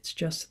is. It's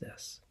just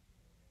this.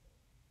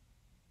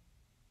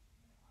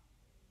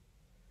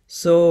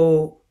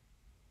 So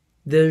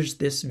there's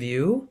this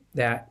view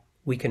that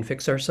we can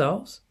fix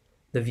ourselves,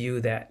 the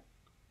view that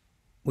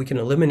we can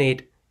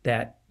eliminate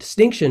that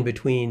distinction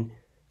between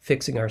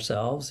fixing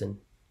ourselves and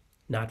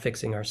not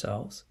fixing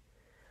ourselves.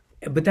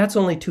 But that's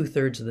only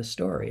 2/3 of the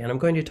story. And I'm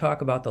going to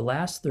talk about the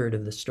last third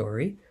of the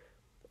story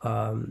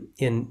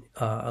in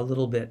a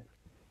little bit,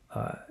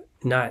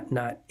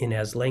 not in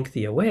as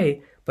lengthy a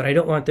way, but I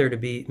don't want there to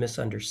be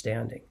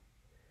misunderstanding.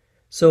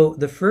 So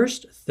the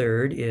first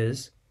third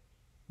is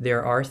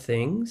there are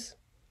things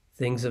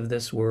of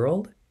this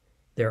world.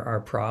 There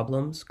are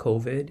problems,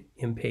 COVID,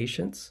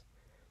 impatience.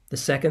 The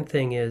second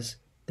thing is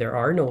there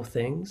are no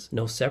things,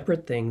 no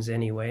separate things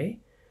anyway.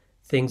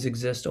 Things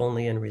exist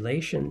only in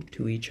relation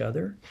to each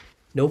other.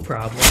 No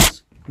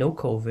problems, no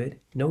COVID,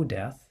 no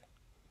death.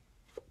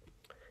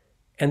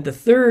 And the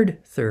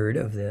third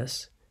of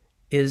this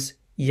is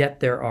yet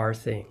there are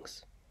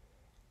things.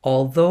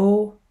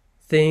 Although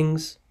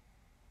things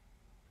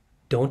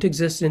don't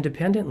exist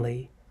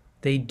independently,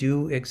 they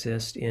do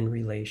exist in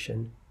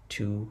relation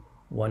to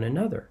one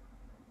another.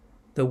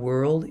 The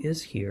world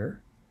is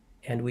here,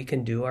 and we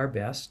can do our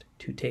best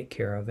to take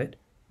care of it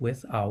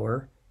with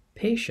our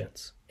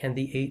patience. And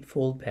the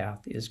Eightfold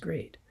Path is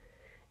great.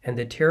 And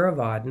the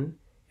Theravadan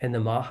and the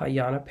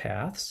Mahayana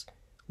paths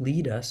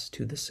lead us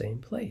to the same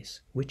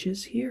place, which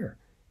is here,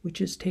 which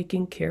is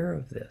taking care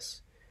of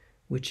this,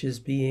 which is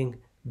being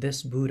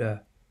this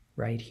Buddha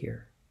right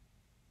here.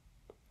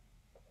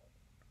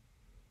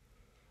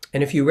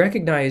 And if you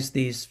recognize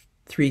these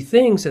 3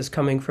 things as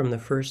coming from the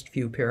first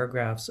few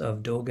paragraphs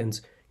of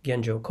Dogen's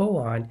Genjo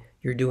Koan,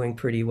 you're doing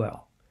pretty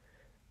well.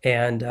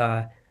 And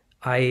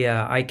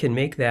I can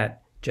make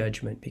that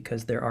judgment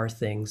because there are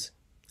things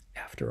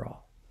after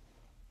all.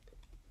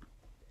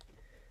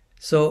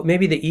 So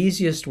maybe the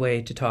easiest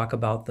way to talk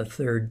about the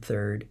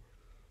third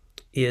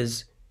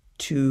is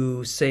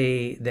to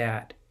say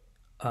that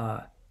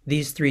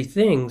these 3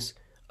 things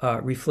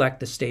reflect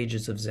the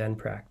stages of Zen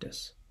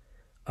practice.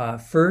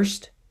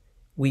 First,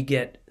 we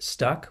get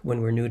stuck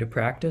when we're new to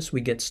practice.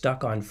 We get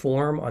stuck on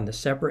form, on the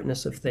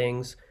separateness of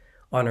things,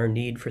 on our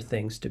need for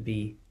things to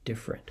be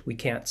different. We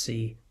can't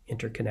see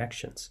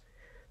interconnections.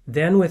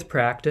 Then with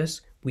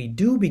practice, we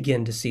do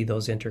begin to see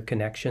those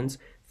interconnections.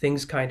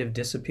 Things kind of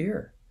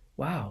disappear.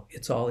 Wow,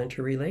 it's all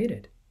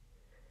interrelated.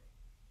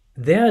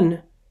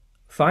 Then,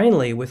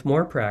 finally, with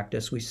more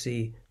practice, we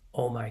see,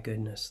 oh my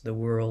goodness, the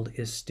world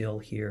is still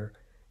here,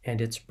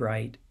 and it's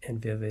bright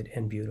and vivid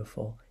and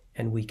beautiful,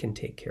 and we can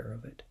take care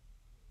of it.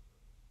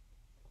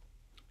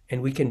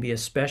 And we can be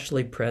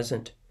especially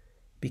present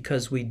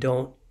because we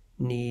don't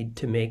need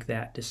to make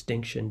that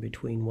distinction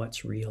between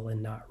what's real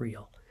and not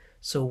real.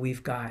 So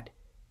we've got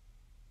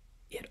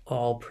it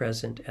all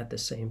present at the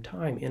same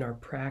time. In our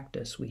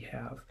practice, we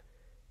have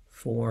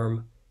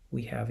form,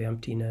 we have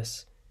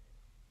emptiness.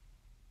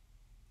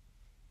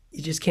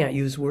 You just can't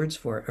use words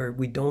for it, or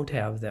we don't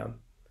have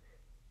them.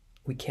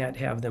 We can't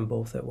have them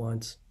both at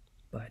once.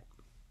 But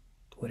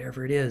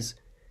whatever it is,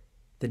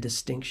 the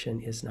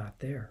distinction is not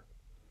there.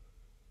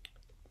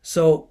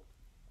 So,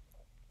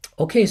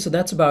 okay, so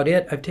that's about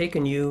it. I've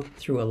taken you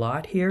through a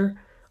lot here,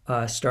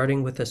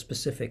 starting with a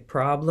specific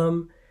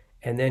problem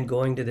and then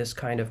going to this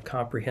kind of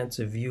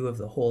comprehensive view of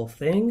the whole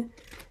thing.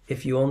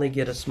 If you only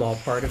get a small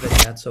part of it,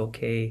 that's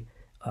okay.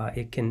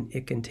 It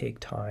can take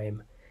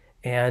time.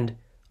 And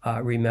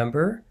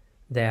remember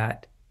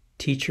that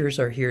teachers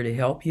are here to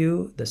help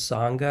you. The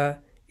Sangha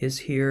is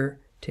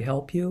here to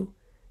help you.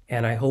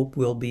 And I hope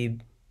we'll be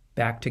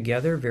back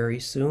together very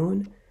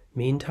soon.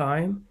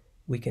 Meantime,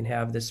 we can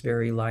have this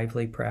very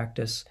lively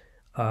practice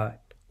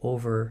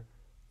over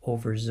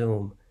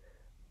Zoom.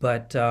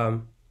 But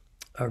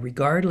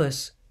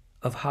regardless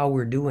of how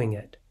we're doing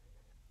it,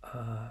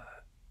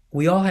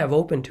 we all have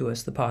open to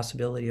us the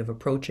possibility of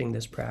approaching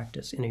this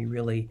practice in a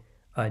really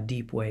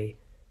deep way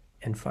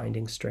and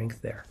finding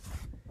strength there.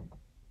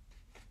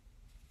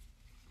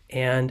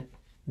 And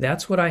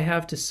that's what I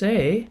have to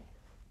say,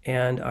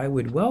 and I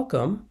would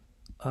welcome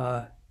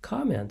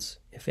comments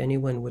if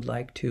anyone would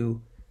like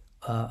to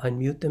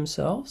unmute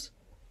themselves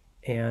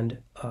and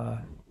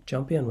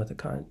jump in with a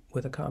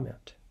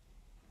comment.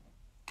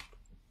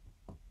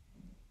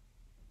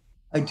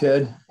 Hi,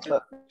 Ted.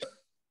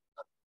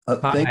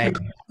 Thank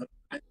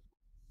you.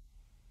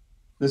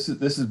 This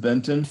is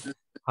Benton.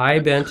 Hi,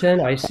 Benton.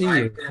 I see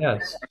you.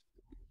 Yes.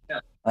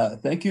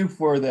 Thank you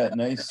for that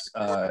nice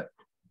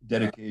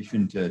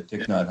dedication to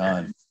Thich Nhat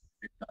Hanh.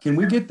 Can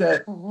we get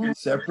that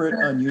separate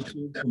on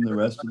YouTube from the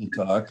rest of the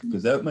talk?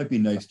 Because that might be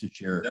nice to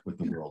share with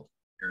the world.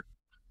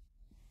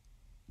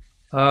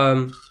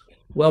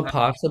 Well,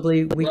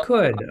 possibly we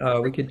could.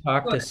 We could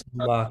talk to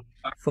some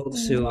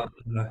folks who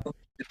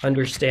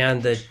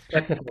understand the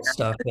technical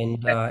stuff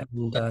and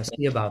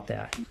see about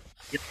that.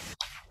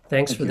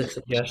 Thanks for the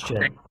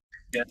suggestion.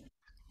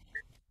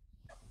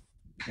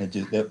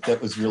 That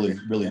was really,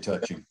 really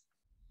touching.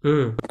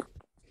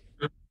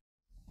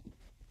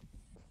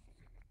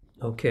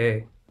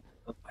 Okay.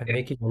 I'm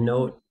making a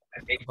note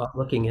about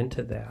looking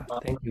into that.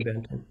 Thank you,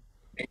 Benton.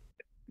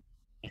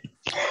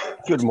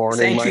 Good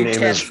morning. Thank you,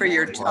 Ted, for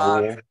your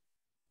talk.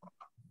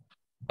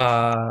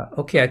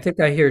 Okay, I think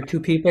I hear two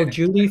people.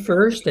 Judy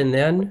first, and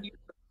then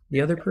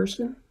the other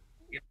person,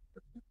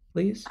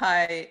 please.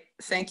 Hi,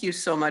 thank you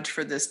so much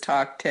for this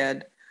talk,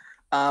 Ted.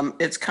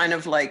 It's kind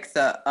of like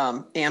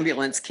the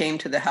ambulance came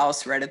to the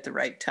house right at the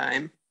right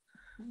time,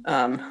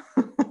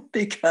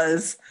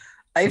 because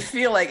I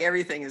feel like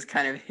everything is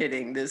kind of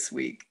hitting this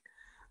week.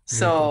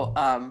 So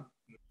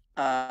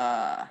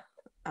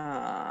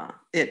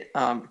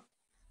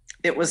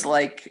it was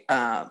like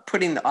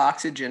putting the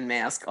oxygen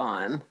mask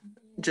on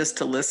just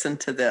to listen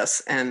to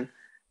this and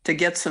to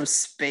get some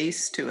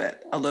space to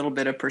it, a little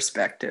bit of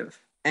perspective.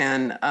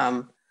 And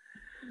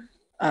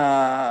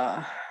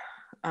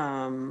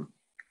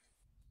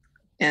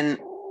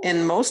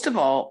most of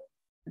all,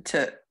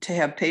 to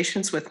have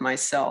patience with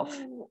myself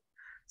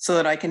so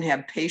that I can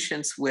have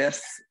patience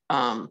with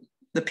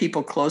the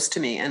people close to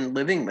me and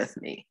living with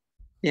me,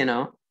 you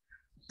know?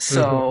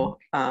 So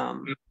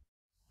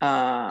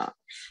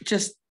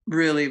just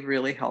really,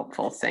 really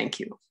helpful. Thank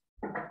you.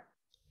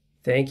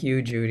 Thank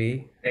you,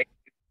 Judy.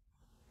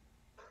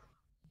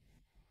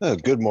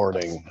 Good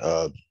morning,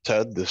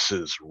 Ted. This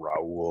is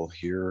Raul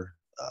here.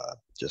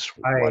 Just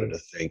wanted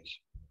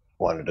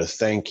to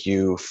thank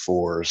you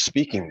for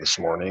speaking this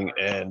morning,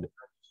 and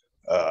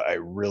I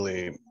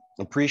really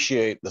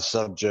appreciate the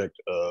subject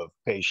of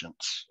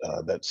patience.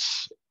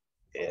 That's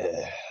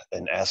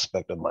an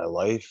aspect of my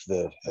life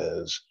that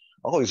has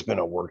always been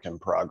a work in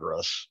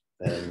progress,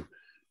 and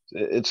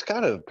it's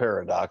kind of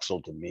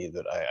paradoxical to me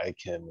that I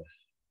can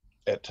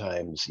at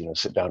times,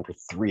 sit down for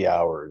 3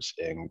 hours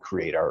and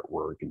create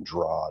artwork and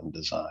draw and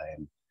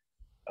design,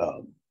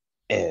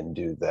 and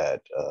do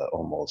that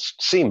almost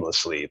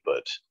seamlessly,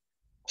 but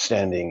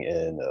standing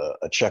in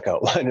a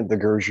checkout line at the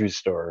grocery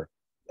store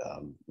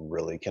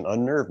really can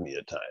unnerve me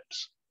at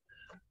times.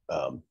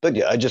 But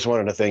yeah, I just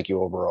wanted to thank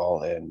you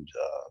overall, and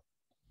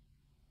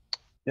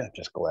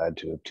just glad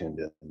to have tuned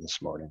in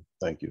this morning.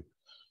 Thank you.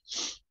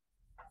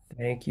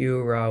 Thank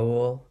you,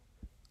 Raul.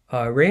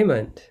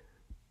 Raymond,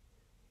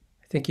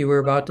 I think you were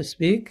about to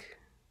speak.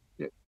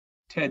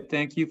 Ted,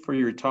 thank you for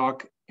your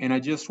talk. And I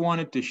just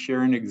wanted to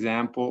share an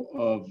example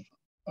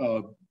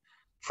of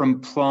from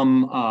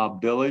Plum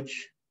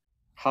Village,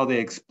 how they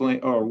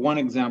explain, or one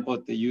example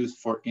that they use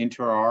for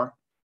inter-R.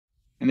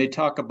 And they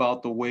talk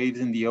about the waves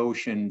in the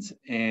oceans.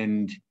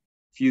 And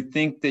if you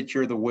think that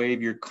you're the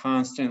wave, you're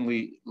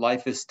constantly,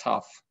 life is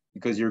tough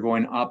because you're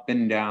going up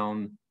and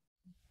down.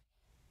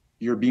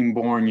 You're being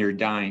born, you're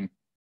dying.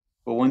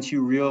 But once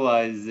you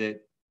realize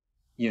that,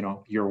 you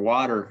know, you're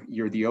water,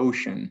 you're the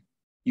ocean,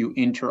 you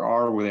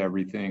inter-R with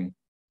everything,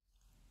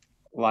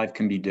 life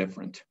can be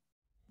different.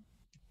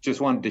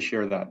 Just wanted to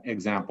share that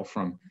example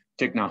from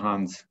Thich Nhat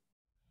Hanh's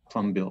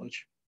Plum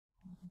Village.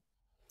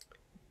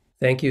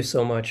 Thank you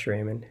so much,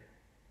 Raymond.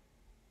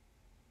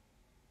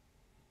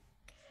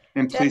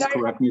 And please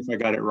correct me if I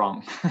got it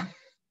wrong.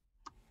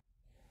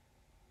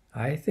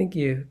 I think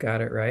you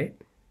got it right.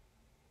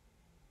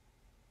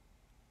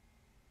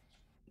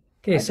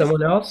 Okay,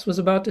 someone else was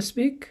about to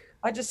speak?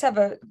 I just have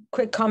a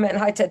quick comment.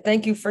 Hi, Ted.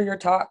 Thank you for your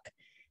talk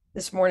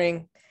this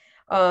morning.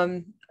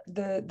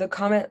 The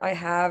comment I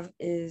have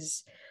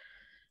is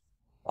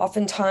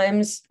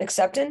oftentimes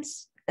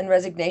acceptance and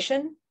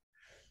resignation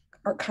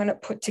are kind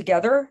of put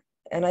together,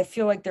 and I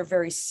feel like they're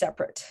very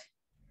separate.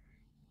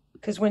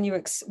 Because when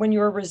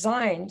you're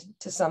resigned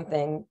to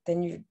something,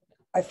 then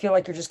I feel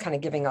like you're just kind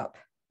of giving up.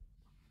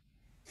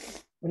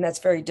 And that's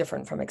very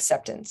different from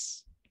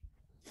acceptance.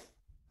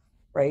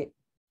 Right?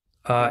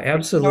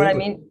 Absolutely. You know what I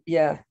mean?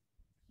 Yeah.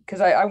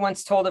 Because I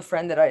once told a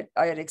friend that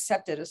I had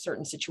accepted a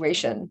certain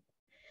situation.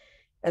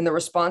 And the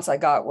response I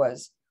got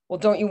was, well,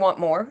 don't you want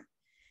more?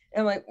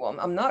 And I'm like, well,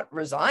 I'm not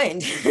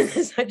resigned.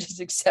 I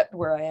just accept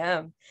where I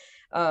am.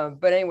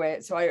 But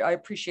anyway, so I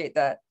appreciate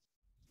that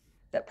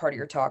part of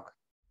your talk.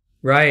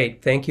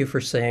 Right. Thank you for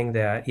saying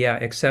that. Yeah,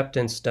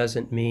 acceptance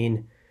doesn't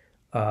mean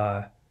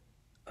I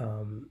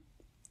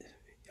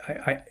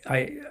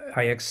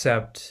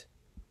accept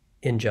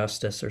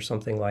injustice or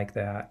something like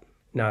that.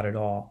 Not at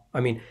all. I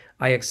mean,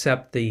 I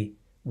accept the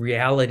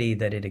reality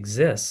that it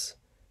exists,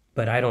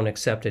 but I don't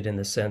accept it in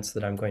the sense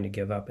that I'm going to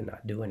give up and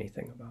not do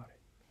anything about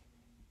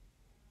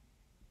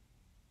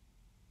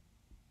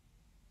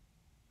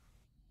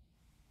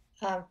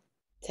it.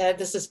 Ted,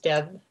 this is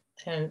Deb,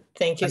 and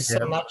thank you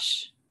so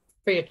much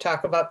for your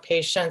talk about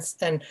patience.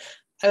 And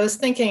I was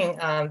thinking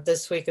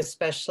this week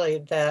especially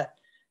that,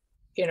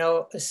 you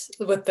know,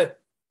 with the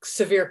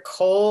severe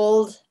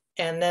cold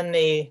and then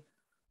the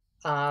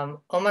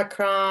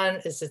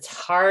Omicron, it's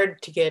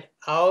hard to get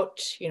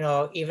out, you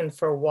know, even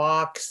for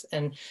walks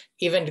and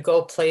even to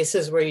go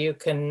places where you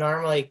can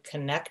normally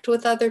connect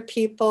with other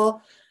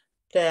people,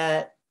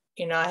 that,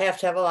 you know, I have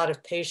to have a lot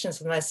of patience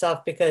with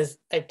myself because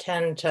I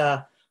tend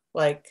to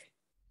like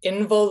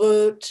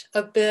involute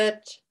a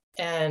bit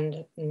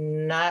and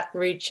not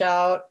reach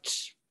out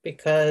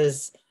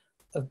because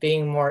of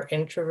being more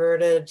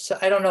introverted. So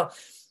I don't know,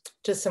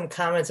 just some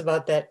comments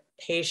about that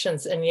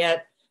patience, and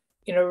yet,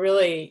 you know,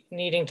 really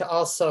needing to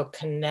also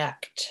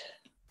connect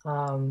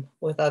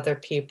with other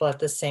people at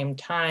the same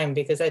time,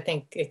 because I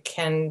think you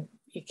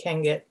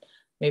can get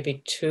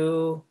maybe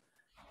too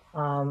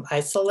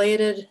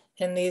isolated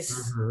in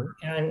these, you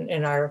know,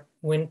 in our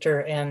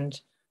winter and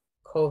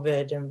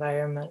COVID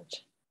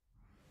environment.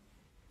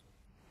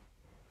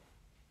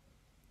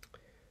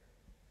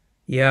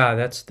 Yeah,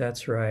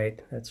 that's right.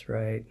 That's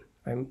right.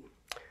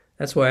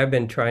 That's why I've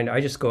been trying to, I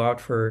go out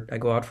for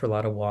a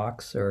lot of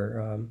walks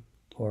or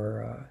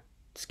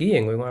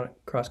skiing. We went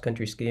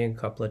cross-country skiing a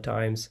couple of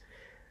times.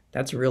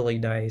 That's really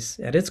nice.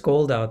 And it's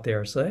cold out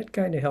there, so that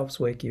kind of helps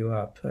wake you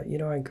up. You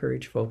know, I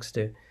encourage folks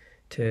to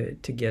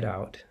get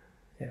out.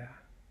 Yeah.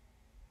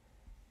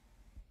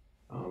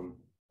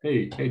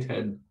 Hey,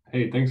 Ted.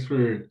 Hey, thanks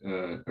for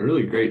a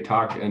really great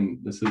talk. And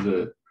this is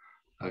a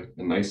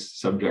nice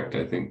subject,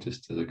 I think,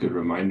 just as a good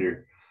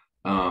reminder.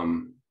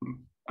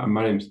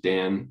 My name's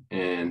Dan,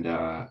 and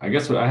I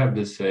guess what I have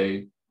to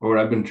say, or what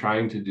I've been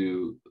trying to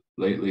do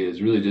lately,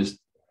 is really just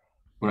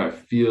when I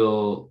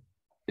feel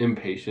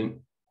impatient,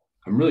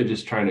 I'm really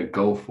just trying to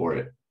go for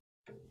it.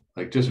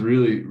 Like just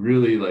really,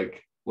 really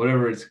like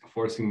whatever it's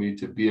forcing me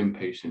to be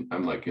impatient,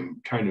 I'm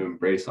trying to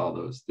embrace all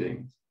those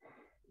things.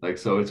 Like,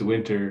 so it's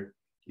winter.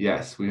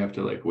 Yes, we have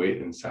to like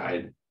wait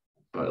inside,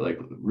 but like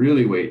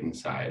really wait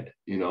inside,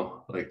 you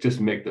know, like just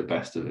make the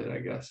best of it, I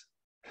guess.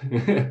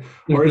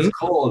 Or it's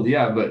cold,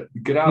 yeah, but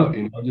get out,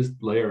 you know, just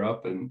layer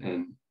up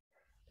and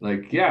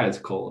like, yeah, it's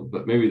cold,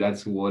 but maybe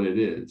that's what it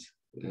is,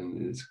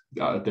 and it's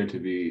out there to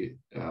be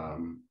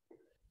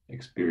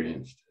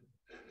experienced.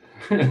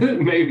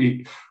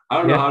 Maybe I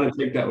don't know how to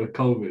take that with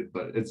COVID,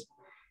 but it's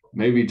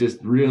maybe just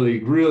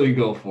really, really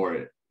go for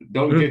it.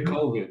 Don't get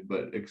COVID,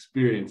 but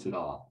experience it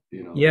all,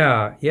 you know.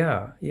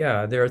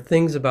 Yeah. There are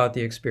things about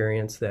the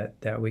experience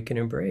that we can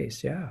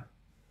embrace. Yeah.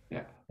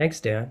 Thanks,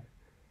 Dan.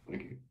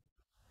 Thank you.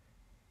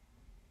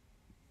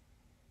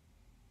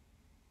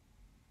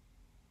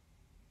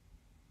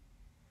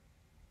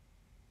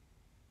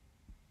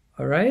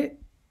 All right.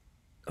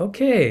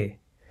 Okay.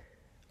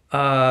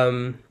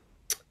 I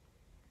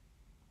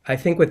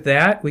think with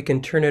that, we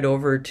can turn it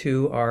over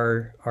to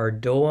our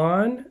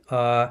Doan.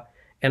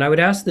 And I would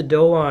ask the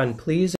Doan, please